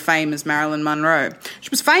level of fame as Marilyn Monroe.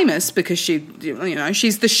 She was famous because she's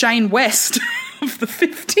the Shane West of the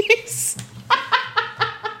 50s.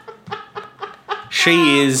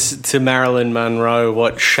 She is to Marilyn Monroe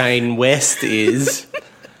what Shane West is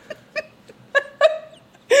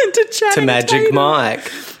to Magic Tatum.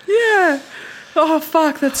 Mike. Yeah. Oh,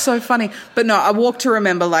 fuck, that's so funny. But no, I Walk to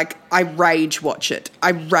Remember, like, I rage watch it.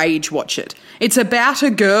 It's about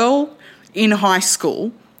a girl in high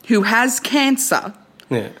school who has cancer.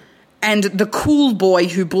 Yeah. And the cool boy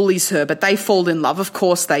who bullies her, but they fall in love. Of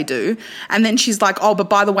course they do. And then she's like, oh, but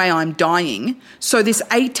by the way, I'm dying. So this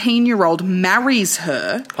 18-year-old marries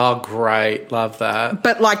her. Oh, great. Love that.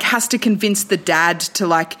 But, like, has to convince the dad to,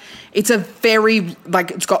 like, it's a very, like,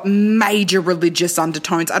 it's got major religious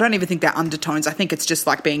undertones. I don't even think they're undertones. I think it's just,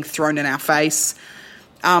 like, being thrown in our face.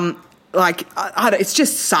 It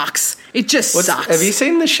just sucks. It just sucks. Have you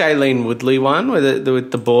seen the Shailene Woodley one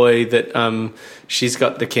with the boy that she's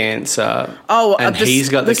got the cancer? Oh, and he's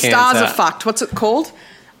got the cancer. The Stars Are Fucked. What's it called?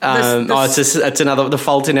 It's another The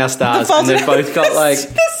Fault in Our Stars, and they've both got like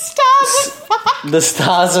the Stars Are Fucked. The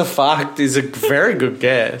Stars Are Fucked is a very good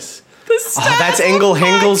guess. That's Are Engel Fucked.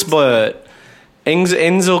 Hengelbert.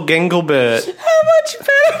 Enzel Gengelbert. How much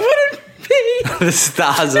better would it be? The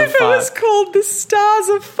Stars Are if it was Fucked. called The Stars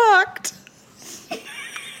Are Fucked?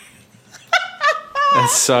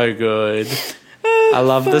 That's so good. I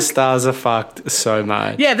love The Stars Are Fucked so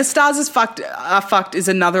much. Yeah, The Stars Are Fucked is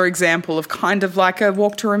another example of kind of like A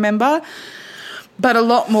Walk to Remember, but a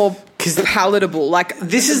lot more palatable. Like,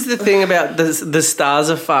 this is the thing about the Stars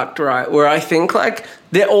Are Fucked, right? Where I think like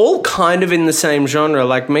they're all kind of in the same genre.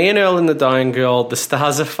 Like Me and Earl and the Dying Girl, The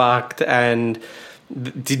Stars Are Fucked, and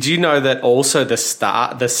did you know that also the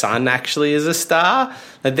sun actually is a star?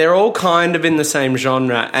 That they're all kind of in the same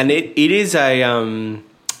genre, and it is a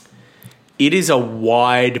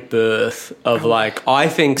wide berth of like, I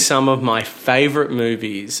think some of my favourite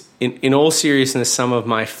movies, in all seriousness, some of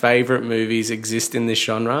my favourite movies exist in this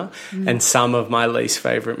genre and some of my least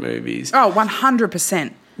favourite movies. Oh,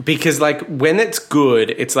 100%. Because like when it's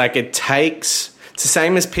good, it's like it's the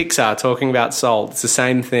same as Pixar talking about Soul. It's the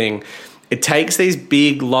same thing. It takes these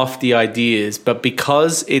big lofty ideas, but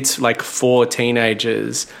because it's like for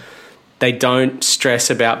teenagers, they don't stress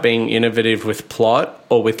about being innovative with plot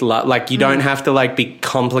or with love. Like, you don't have to, like, be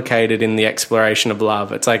complicated in the exploration of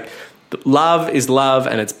love. It's like, love is love,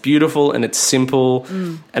 and it's beautiful and it's simple,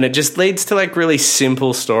 and it just leads to, like, really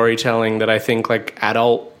simple storytelling that I think, like,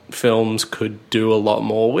 adult films could do a lot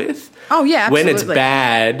more with. Oh, yeah, absolutely. When it's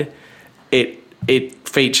bad, it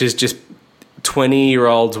features just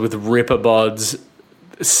 20-year-olds with ripper bods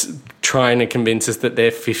trying to convince us that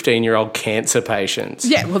they're 15-year-old cancer patients.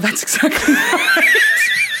 Yeah, well, that's exactly right.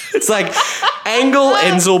 It's like, Engel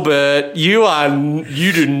Engelbert,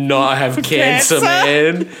 you do not have cancer,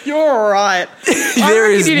 man. You're all right.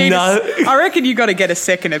 I reckon you got to get a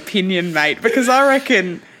second opinion, mate, because I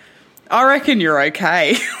reckon you're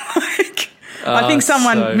okay. I think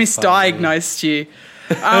someone misdiagnosed you.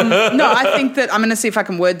 No, I think that, I'm going to see if I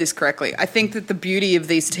can word this correctly. I think that the beauty of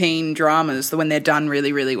these teen dramas, when they're done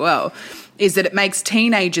really, really well, is that it makes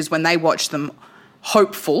teenagers, when they watch them,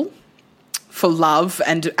 hopeful for love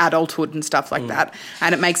and adulthood and stuff like that.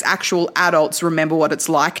 And it makes actual adults remember what it's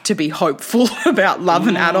like to be hopeful about love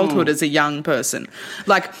and adulthood as a young person.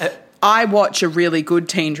 Like, I watch a really good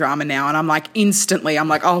teen drama now and I'm like,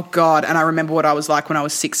 oh God. And I remember what I was like when I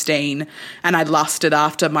was 16 and I lusted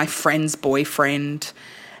after my friend's boyfriend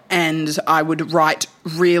and I would write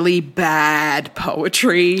really bad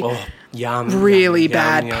poetry. Oh, yum. Really yum,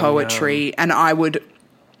 bad yum, poetry. Yum. And I would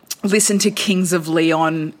listen to Kings of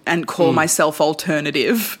Leon and call myself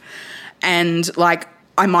alternative. And, like,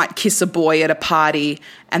 I might kiss a boy at a party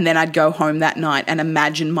and then I'd go home that night and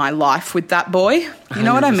imagine my life with that boy. You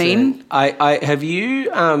know 100%. What I mean? I have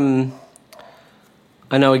you I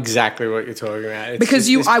know exactly what you're talking about. It's because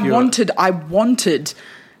I wanted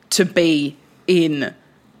to be in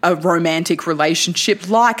a romantic relationship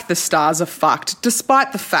like The Stars Are Fucked,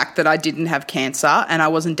 despite the fact that I didn't have cancer and I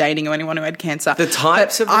wasn't dating anyone who had cancer. The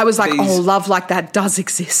types of I was like, love like that does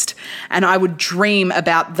exist. And I would dream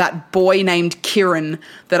about that boy named Kieran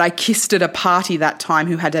that I kissed at a party that time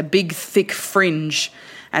who had a big, thick fringe.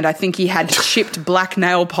 And I think he had chipped black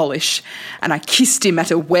nail polish. And I kissed him at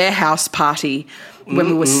a warehouse party when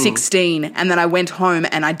we were 16. And then I went home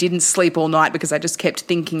and I didn't sleep all night because I just kept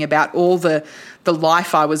thinking about all the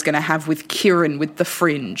life I was going to have with Kieran with the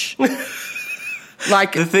fringe.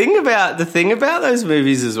 Like, the thing about those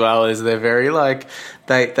movies as well is they're very, like,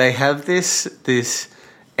 they have this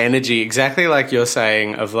energy, exactly like you're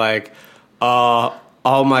saying, of like, oh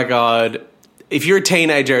my God. If you're a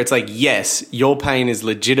teenager, it's like, yes, your pain is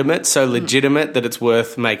legitimate, so legitimate that it's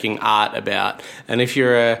worth making art about. And if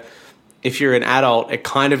you're an adult, it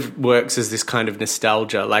kind of works as this kind of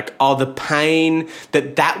nostalgia. Like, the pain,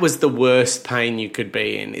 that was the worst pain you could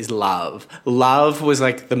be in is love. Love was,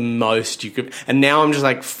 like, the most you could... And now I'm just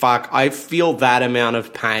like, fuck, I feel that amount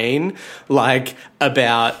of pain, like,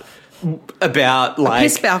 about like... A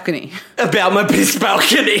piss balcony. About my piss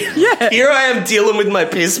balcony. Yeah. Here I am dealing with my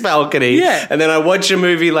piss balcony. Yeah. And then I watch a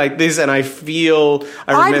movie like this and I feel...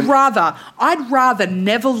 I'd rather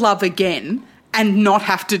never love again and not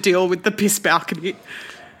have to deal with the piss balcony.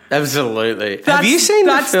 Absolutely. Have you seen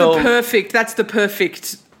the film... That's the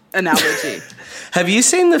perfect analogy. Have you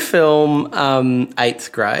seen the film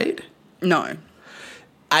 8th Grade? No.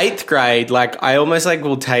 8th Grade, like, I almost, like,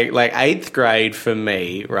 will take... Like, 8th Grade for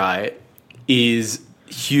me, right, is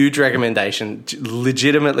huge recommendation.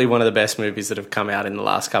 Legitimately one of the best movies that have come out in the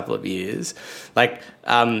last couple of years. Like,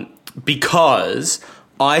 because...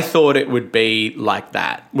 I thought it would be like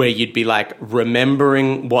that, where you'd be, like,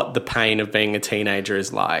 remembering what the pain of being a teenager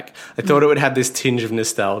is like. I thought it would have this tinge of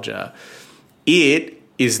nostalgia. It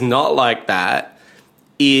is not like that.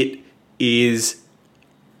 It is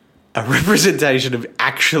a representation of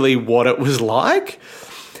actually what it was like.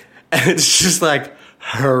 And it's just, like,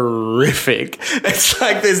 horrific. It's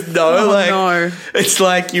like there's no. It's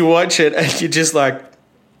like you watch it and you're just like,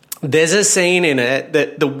 there's a scene in it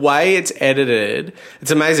that the way it's edited,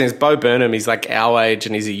 it's amazing. It's Bo Burnham. He's like our age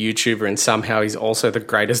and he's a YouTuber and somehow he's also the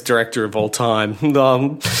greatest director of all time.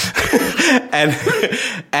 And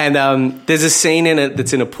there's a scene in it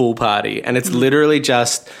that's in a pool party and it's literally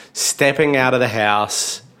just stepping out of the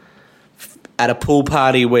house at a pool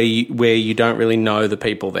party where you don't really know the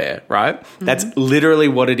people there, right? Mm-hmm. That's literally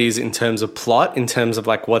what it is in terms of plot, in terms of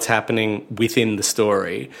like what's happening within the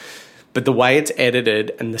story. But the way it's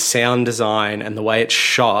edited and the sound design and the way it's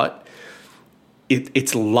shot,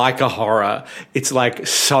 it's like a horror. It's like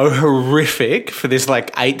so horrific for this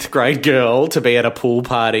like 8th grade girl to be at a pool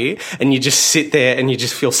party and you just sit there and you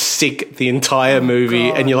just feel sick the entire movie.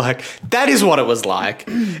 God. And you're like, that is what it was like.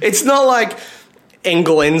 It's not like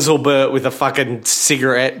Engel Engelbert with a fucking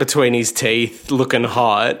cigarette between his teeth looking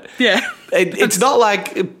hot. Yeah. It's not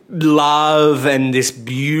like love and this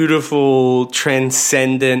beautiful,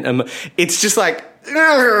 transcendent... it's just like...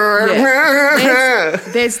 Yeah.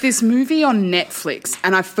 There's this movie on Netflix,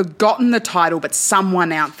 and I've forgotten the title, but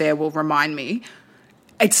someone out there will remind me.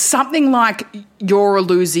 It's something like You're a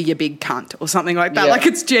Loser, You Big Cunt, or something like that. Yeah. Like,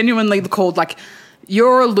 it's genuinely called, like,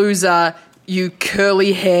 You're a Loser, You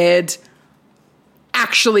Curly-Haired,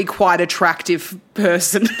 Actually Quite Attractive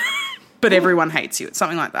Person, but everyone hates you. It's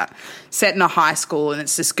something like that. Set in a high school, and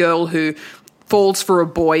it's this girl who falls for a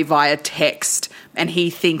boy via text, and he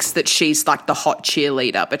thinks that she's like the hot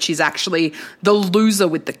cheerleader, but she's actually the loser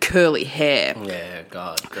with the curly hair. Yeah,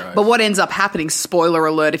 God, gross. But what ends up happening, spoiler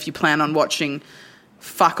alert if you plan on watching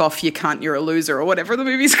Fuck Off You Cunt, You're a Loser, or whatever the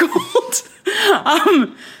movie's called,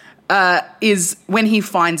 is when he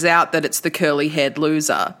finds out that it's the curly-haired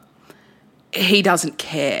loser, he doesn't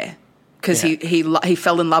care. Because he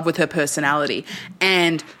fell in love with her personality.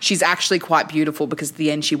 And she's actually quite beautiful because at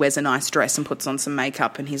the end she wears a nice dress and puts on some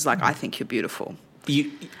makeup, and he's like, I think you're beautiful.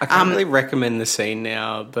 I can't really recommend the scene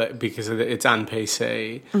now, but because it's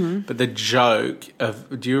un-PC. Mm-hmm. But the joke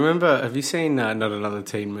of... Do you remember... Have you seen Not Another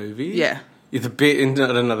Teen Movie? Yeah. The bit in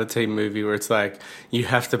Not Another Teen Movie where it's like, you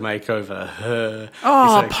have to make over her.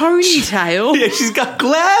 Oh, like, ponytail. Yeah, she's got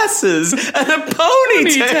glasses and a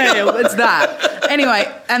ponytail. It's that.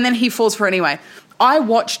 Anyway, and then he falls for it anyway. I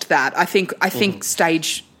watched that, I think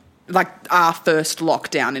stage, like our first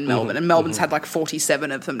lockdown in Melbourne, and Melbourne's had like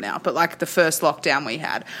 47 of them now, but like the first lockdown we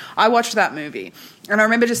had, I watched that movie. And I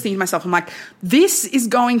remember just thinking to myself, I'm like, this is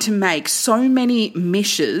going to make so many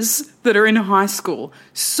mishes that are in high school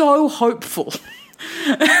so hopeful.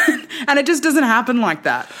 And it just doesn't happen like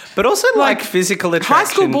that. But also, like physical attraction high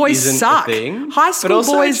school boys isn't suck. a thing. High school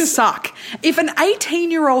boys suck. If an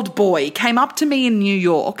 18-year-old boy came up to me in New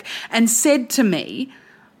York and said to me,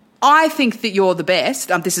 I think that you're the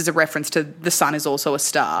best. This is a reference to The Sun Is Also a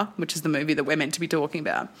Star, which is the movie that we're meant to be talking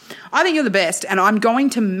about. I think you're the best, and I'm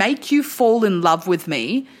going to make you fall in love with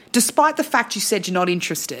me, despite the fact you said you're not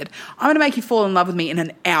interested. I'm going to make you fall in love with me in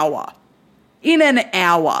an hour. In an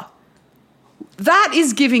hour. That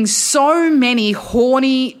is giving so many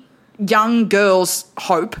horny young girls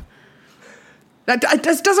hope. That it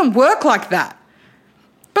just doesn't work like that.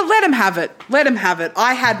 But let him have it. Let him have it.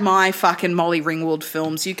 I had my fucking Molly Ringwald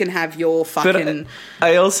films. You can have your fucking... But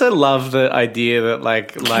I also love the idea that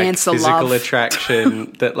like Cancer physical love.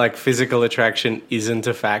 attraction, that like physical attraction isn't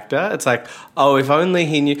a factor. It's like, oh, if only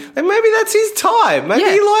he knew. And maybe that's his type. Maybe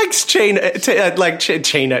he likes cheerleaders.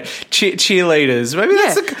 Maybe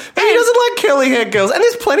that's maybe he doesn't like curly-haired girls. And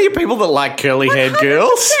there's plenty of people that like curly-haired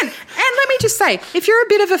girls. And let me just say, if you're a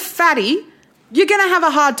bit of a fatty... You're going to have a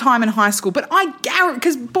hard time in high school, but I guarantee,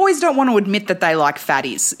 because boys don't want to admit that they like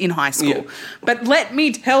fatties in high school. Yeah. But let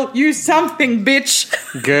me tell you something, bitch.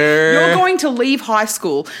 Girl. You're going to leave high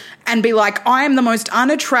school and be like, I am the most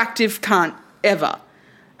unattractive cunt ever.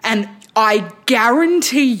 And I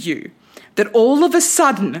guarantee you that all of a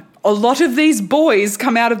sudden, a lot of these boys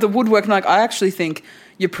come out of the woodwork and like, I actually think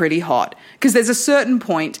you're pretty hot. Because there's a certain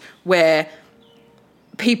point where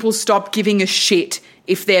people stop giving a shit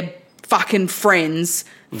if they're fucking friends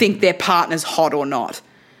think their partner's hot or not.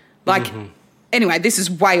 Like, anyway, this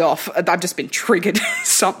is way off. I've just been triggered.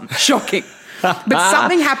 Something shocking. But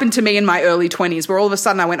something happened to me in my early 20s where all of a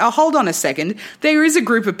sudden I went, oh, hold on a second. There is a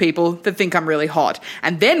group of people that think I'm really hot.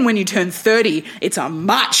 And then when you turn 30, it's a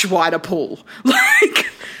much wider pool. Like,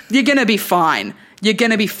 you're going to be fine. You're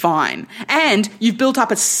going to be fine. And you've built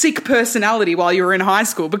up a sick personality while you were in high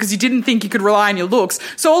school because you didn't think you could rely on your looks.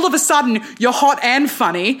 So all of a sudden, you're hot and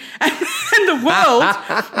funny, and the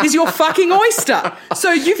world is your fucking oyster.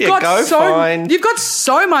 So you've got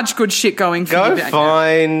so much good shit going for you. Go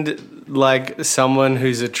find like someone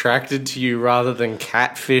who's attracted to you rather than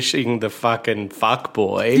catfishing the fucking fuck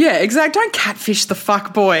boy. Yeah, exactly. Don't catfish the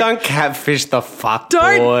fuck boy. Don't catfish the fuck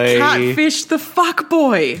boy. Don't catfish the fuck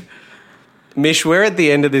boy. Mish, we're at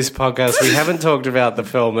the end of this podcast. We haven't talked about the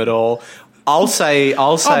film at all. I'll say.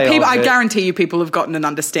 I guarantee you, people have gotten an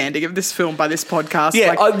understanding of this film by this podcast.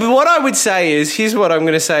 Yeah, what I would say is, here's what I'm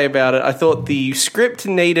going to say about it. I thought the script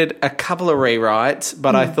needed a couple of rewrites,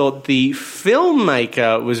 but I thought the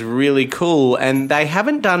filmmaker was really cool, and they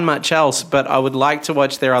haven't done much else. But I would like to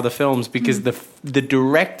watch their other films because the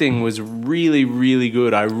directing was really, really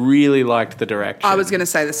good. I really liked the direction. I was going to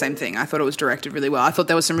say the same thing. I thought it was directed really well. I thought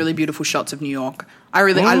there were some really beautiful shots of New York.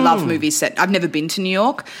 I love movies set. I've never been to New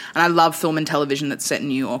York, and I love film and television that's set in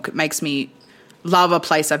New York. It makes me love A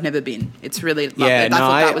Place I've Never Been. It's really lovely. Yeah, I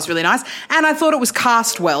thought that was really nice. And I thought it was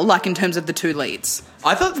cast well, like in terms of the two leads.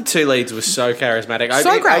 I thought the two leads were so charismatic.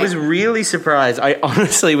 Great. I was really surprised. I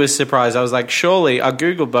honestly was surprised. I was like, surely, I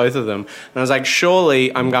Googled both of them, and I was like,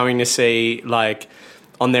 surely I'm going to see, like,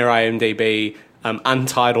 on their IMDb,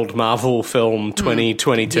 Untitled Marvel Film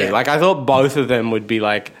 2022. Yeah. Like, I thought both of them would be,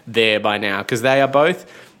 like, there by now, because they are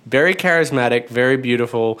both very charismatic, very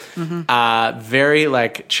beautiful, very,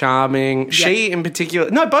 like, charming. Yeah. She, in particular...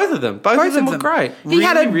 No, both of them. Both of them were great. He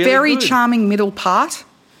had a really very good. charming middle part.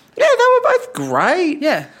 Yeah, they were both great.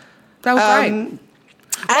 Yeah, they were great.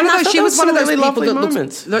 And She was one of those really people lovely that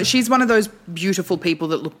moments. looks. She's one of those beautiful people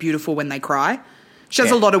that look beautiful when they cry. She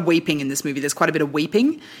has a lot of weeping in this movie. There's quite a bit of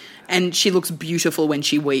weeping, and she looks beautiful when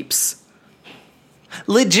she weeps.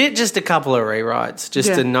 Legit, just a couple of rewrites, just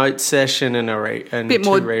a note session and Bit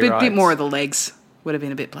more, two rewrites. bit more of the legs would have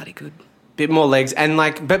been a bit bloody good. Bit more legs, and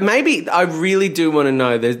like, but maybe I really do want to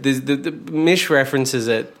know. There's the Mish references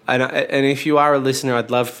it, and if you are a listener, I'd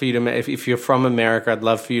love for you to. If you're from America, I'd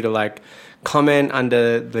love for you to like comment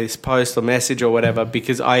under this post or message or whatever,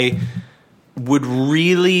 because I would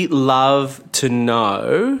really love to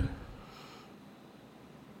know.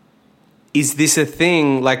 Is this a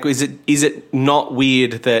thing? Like, is it not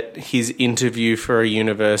weird that his interview for a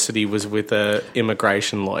university was with a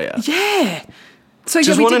immigration lawyer? Yeah. So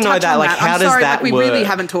Just we wanna did know touch that, on like, how I'm does sorry, that we really work?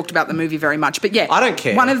 haven't talked about the movie very much, but yeah, I don't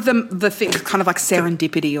care. One of the things, kind of like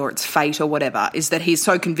serendipity or it's fate or whatever, is that he's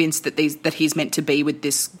so convinced that he's meant to be with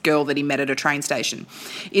this girl that he met at a train station,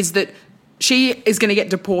 is that she is going to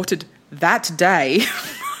get deported that day.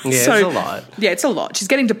 Yeah, it's a lot. Yeah, it's a lot. She's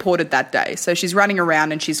getting deported that day. So she's running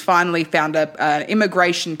around and she's finally found an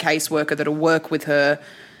immigration caseworker that'll work with her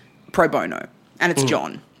pro bono. And it's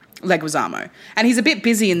John Leguizamo. And he's a bit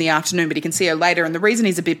busy in the afternoon, but he can see her later. And the reason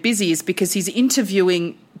he's a bit busy is because he's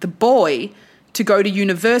interviewing the boy to go to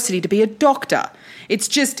university to be a doctor. It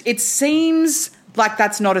seems like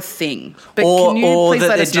that's not a thing. But can you please let us know? Or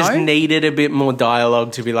that they just needed a bit more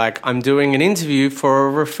dialogue to be like, I'm doing an interview for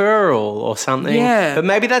a referral or something. Yeah. But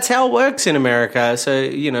maybe that's how it works in America.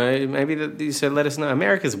 So, so let us know.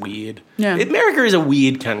 America's weird. Yeah. America is a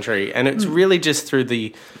weird country, and it's really just through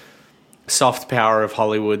the soft power of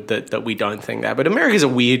Hollywood that we don't think that. But America's a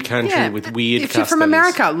weird country with weird If customs. you're from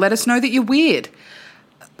America, let us know that you're weird.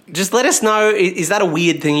 Just let us know, is that a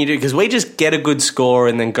weird thing you do? Because we just get a good score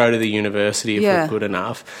and then go to the university if we're good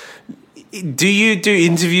enough. Do you do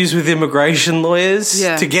interviews with immigration lawyers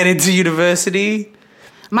to get into university?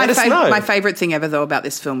 My favourite thing ever, though, about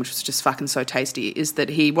this film, which was just fucking so tasty, is that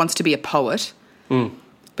he wants to be a poet,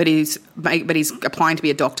 but he's applying to be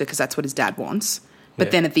a doctor because that's what his dad wants.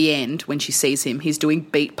 But then at the end, when she sees him, he's doing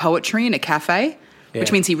beat poetry in a cafe,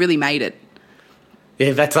 which means he really made it.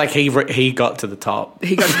 Yeah, that's like he got to the top.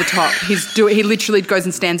 He got to the top. He literally goes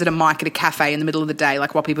and stands at a mic at a cafe in the middle of the day,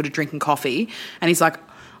 like while people are drinking coffee, and he's like,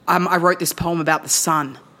 I wrote this poem about the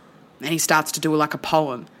sun, and he starts to do like a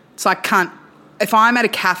poem. So if I'm at a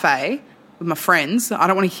cafe with my friends, I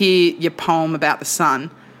don't want to hear your poem about the sun.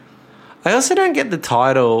 I also don't get the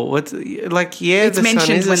title. It's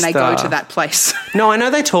mentioned when they go to that place. No, I know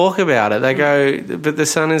they talk about it. They go, but the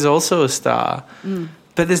sun is also a star.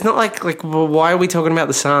 But there's not like well, why are we talking about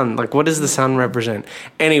the sun? Like, what does the sun represent?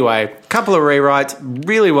 Anyway, couple of rewrites,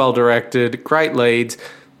 really well directed, great leads,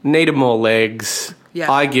 needed more legs.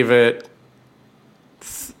 Yeah. I give it...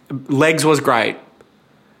 legs was great.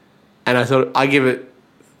 And I give it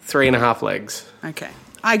 3.5 legs. Okay.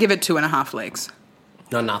 I give it 2.5 legs.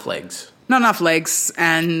 Not enough legs. Not enough legs,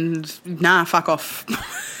 and fuck off.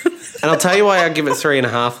 And I'll tell you why I give it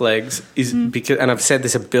 3.5 legs is because, and I've said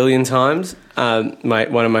this a billion times, one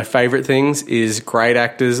of my favourite things is great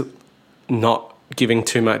actors not giving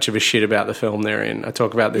too much of a shit about the film they're in. I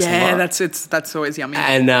talk about this a lot. Yeah, that's always yummy.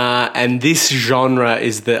 And this genre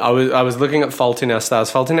is that I was looking at Fault in Our Stars.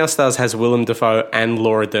 Fault in Our Stars has Willem Dafoe and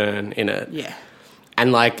Laura Dern in it. Yeah.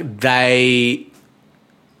 And like they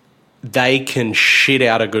can shit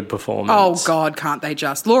out a good performance. Oh God, can't they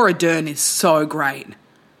just? Laura Dern is so great.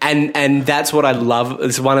 And that's what I love.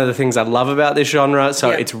 It's one of the things I love about this genre. So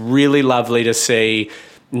it's really lovely to see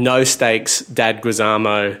no stakes Dad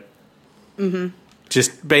Guizamo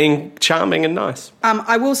just being charming and nice.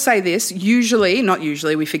 I will say this. Not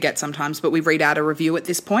usually, we forget sometimes, but we read out a review at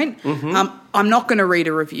this point. I'm not going to read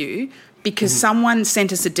a review because someone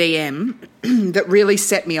sent us a DM that really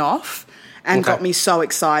set me off and got me so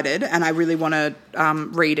excited, and I really want to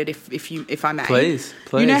read it if I may. Please.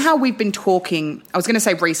 You know how we've been talking, I was going to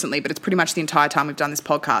say recently, but it's pretty much the entire time we've done this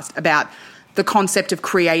podcast, about the concept of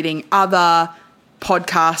creating other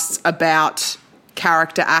podcasts about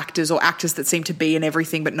character actors or actors that seem to be in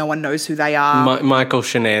everything but no one knows who they are. Michael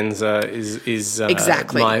Shenanza is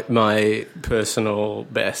Exactly. my personal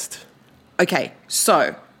best. Okay,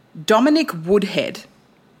 so Dominic Woodhead.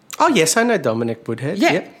 Oh, yes, I know Dominic Woodhead.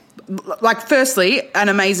 Yeah. Yep. Like, firstly, an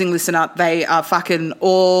amazing listener. They are fucking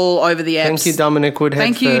all over the apps. Thank you, Dominic Woodhead.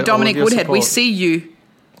 Thank you, Dominic Woodhead. We see you.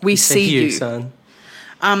 We see you. Son.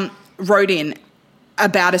 Wrote in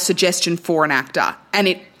about a suggestion for an actor, and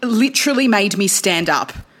it literally made me stand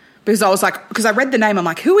up because I was like, because I read the name, I'm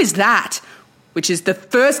like, who is that? Which is the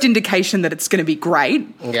first indication that it's going to be great.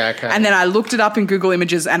 Yeah, okay. And then I looked it up in Google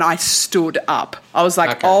Images and I stood up. I was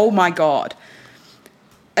like, oh my God.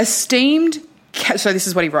 So this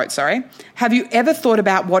is what he wrote, sorry. Have you ever thought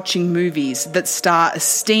about watching movies that star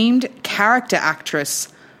esteemed character actress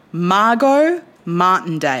Margot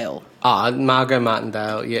Martindale? Margot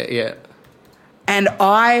Martindale, yeah. And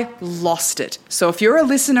I lost it. So if you're a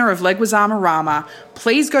listener of Leguizamo Rama,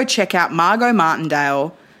 please go check out Margot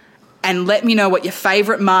Martindale and let me know what your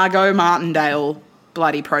favourite Margot Martindale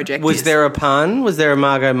bloody project is. Was there a pun? Was there a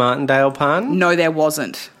Margot Martindale pun? No, there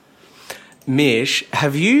wasn't. Mish,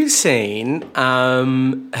 have you seen, well,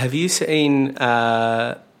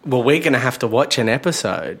 we're going to have to watch an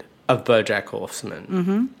episode of BoJack Horseman.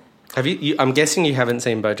 Mm-hmm. Have you, I'm guessing you haven't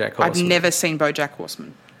seen BoJack Horseman. I've never seen BoJack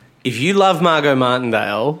Horseman. If you love Margot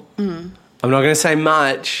Martindale, I'm not going to say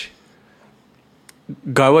much.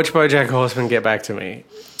 Go watch BoJack Horseman, get back to me,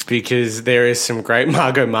 because there is some great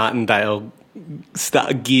Margot Martindale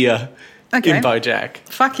gear in BoJack.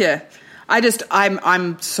 Fuck yeah.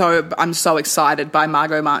 I'm so excited by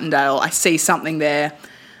Margot Martindale. I see something there.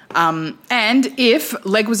 And if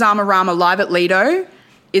Leguizamo Rama Live at Lido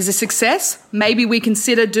is a success, maybe we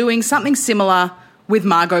consider doing something similar with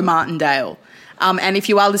Margot Martindale. And if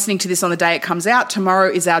you are listening to this on the day it comes out, tomorrow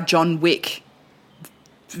is our John Wick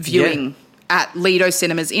viewing at Lido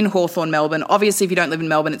Cinemas in Hawthorne, Melbourne. Obviously, if you don't live in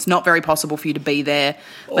Melbourne, it's not very possible for you to be there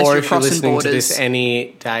unless or you're if you're crossing listening borders. to this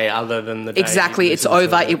any day other than the day. Exactly, you it's listen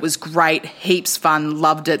to over. It was great, heaps fun,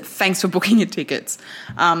 loved it. Thanks for booking your tickets.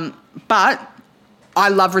 But I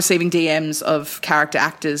love receiving DMs of character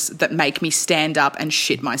actors that make me stand up and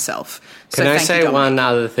shit myself. So Can I thank say you, Dominic. one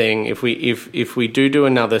other thing? If we do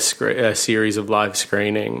another series of live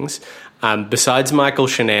screenings, besides Michael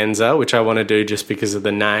Shenanza, which I want to do just because of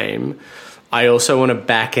the name, I also want to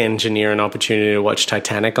back engineer an opportunity to watch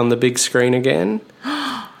Titanic on the big screen again.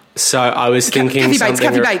 So I was thinking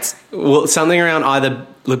Kathy Bates. Well, something around either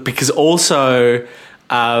because also.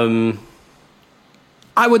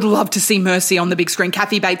 I would love to see Mercy on the big screen.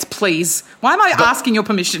 Kathy Bates, please. Why am I asking your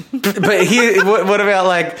permission? But here, what about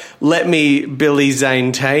like, let me Billy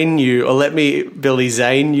Zane Tane you, or let me Billy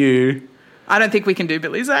Zane you? I don't think we can do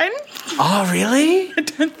Billy Zane. Oh, really? I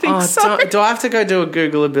don't think so. Do I have to go do a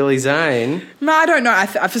Google of Billy Zane? No, I don't know.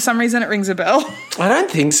 For some reason, it rings a bell. I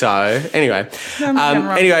don't think so. Anyway, wrong.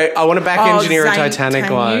 anyway, I want to back engineer a Zane Titanic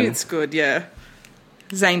Tane one. You, it's good, yeah.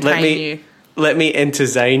 Zane Tane you. Let me enter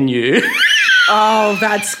Zane you. Oh,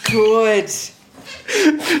 that's good.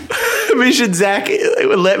 Mission Zach,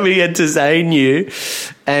 let me enter Zane you.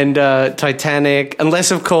 And Titanic,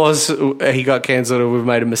 unless, of course, he got cancelled or we've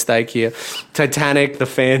made a mistake here. Titanic, The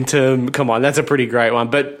Phantom, come on, that's a pretty great one.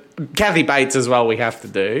 But Kathy Bates as well we have to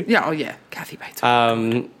do. Yeah, oh yeah, Kathy Bates.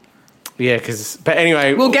 Yeah, but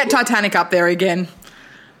anyway. We'll get Titanic up there again.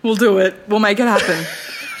 We'll do it. We'll make it happen.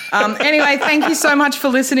 Anyway, thank you so much for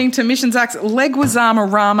listening to Mission Zach's Leguizamo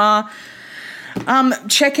Rama.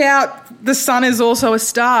 Check out The Sun Is Also a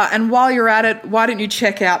Star, and while you're at it, why don't you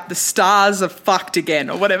check out The Stars Are Fucked Again,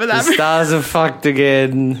 or whatever that means. The Stars Are Fucked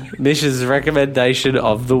Again, Mish's recommendation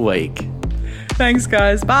of the week. Thanks,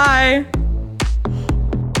 guys. Bye.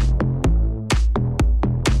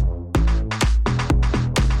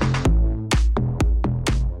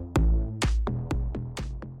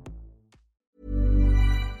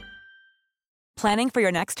 Planning for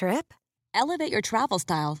your next trip? Elevate your travel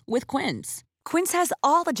style with Quince. Quince has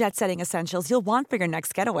all the jet-setting essentials you'll want for your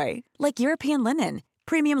next getaway, like European linen,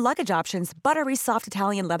 premium luggage options, buttery soft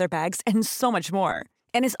Italian leather bags, and so much more.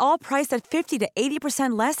 And is all priced at 50 to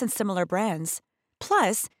 80% less than similar brands.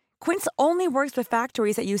 Plus, Quince only works with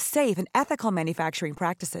factories that use safe and ethical manufacturing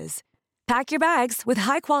practices. Pack your bags with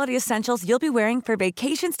high-quality essentials you'll be wearing for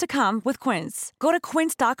vacations to come with Quince. Go to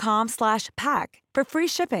quince.com/pack for free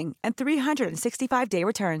shipping and 365-day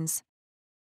returns.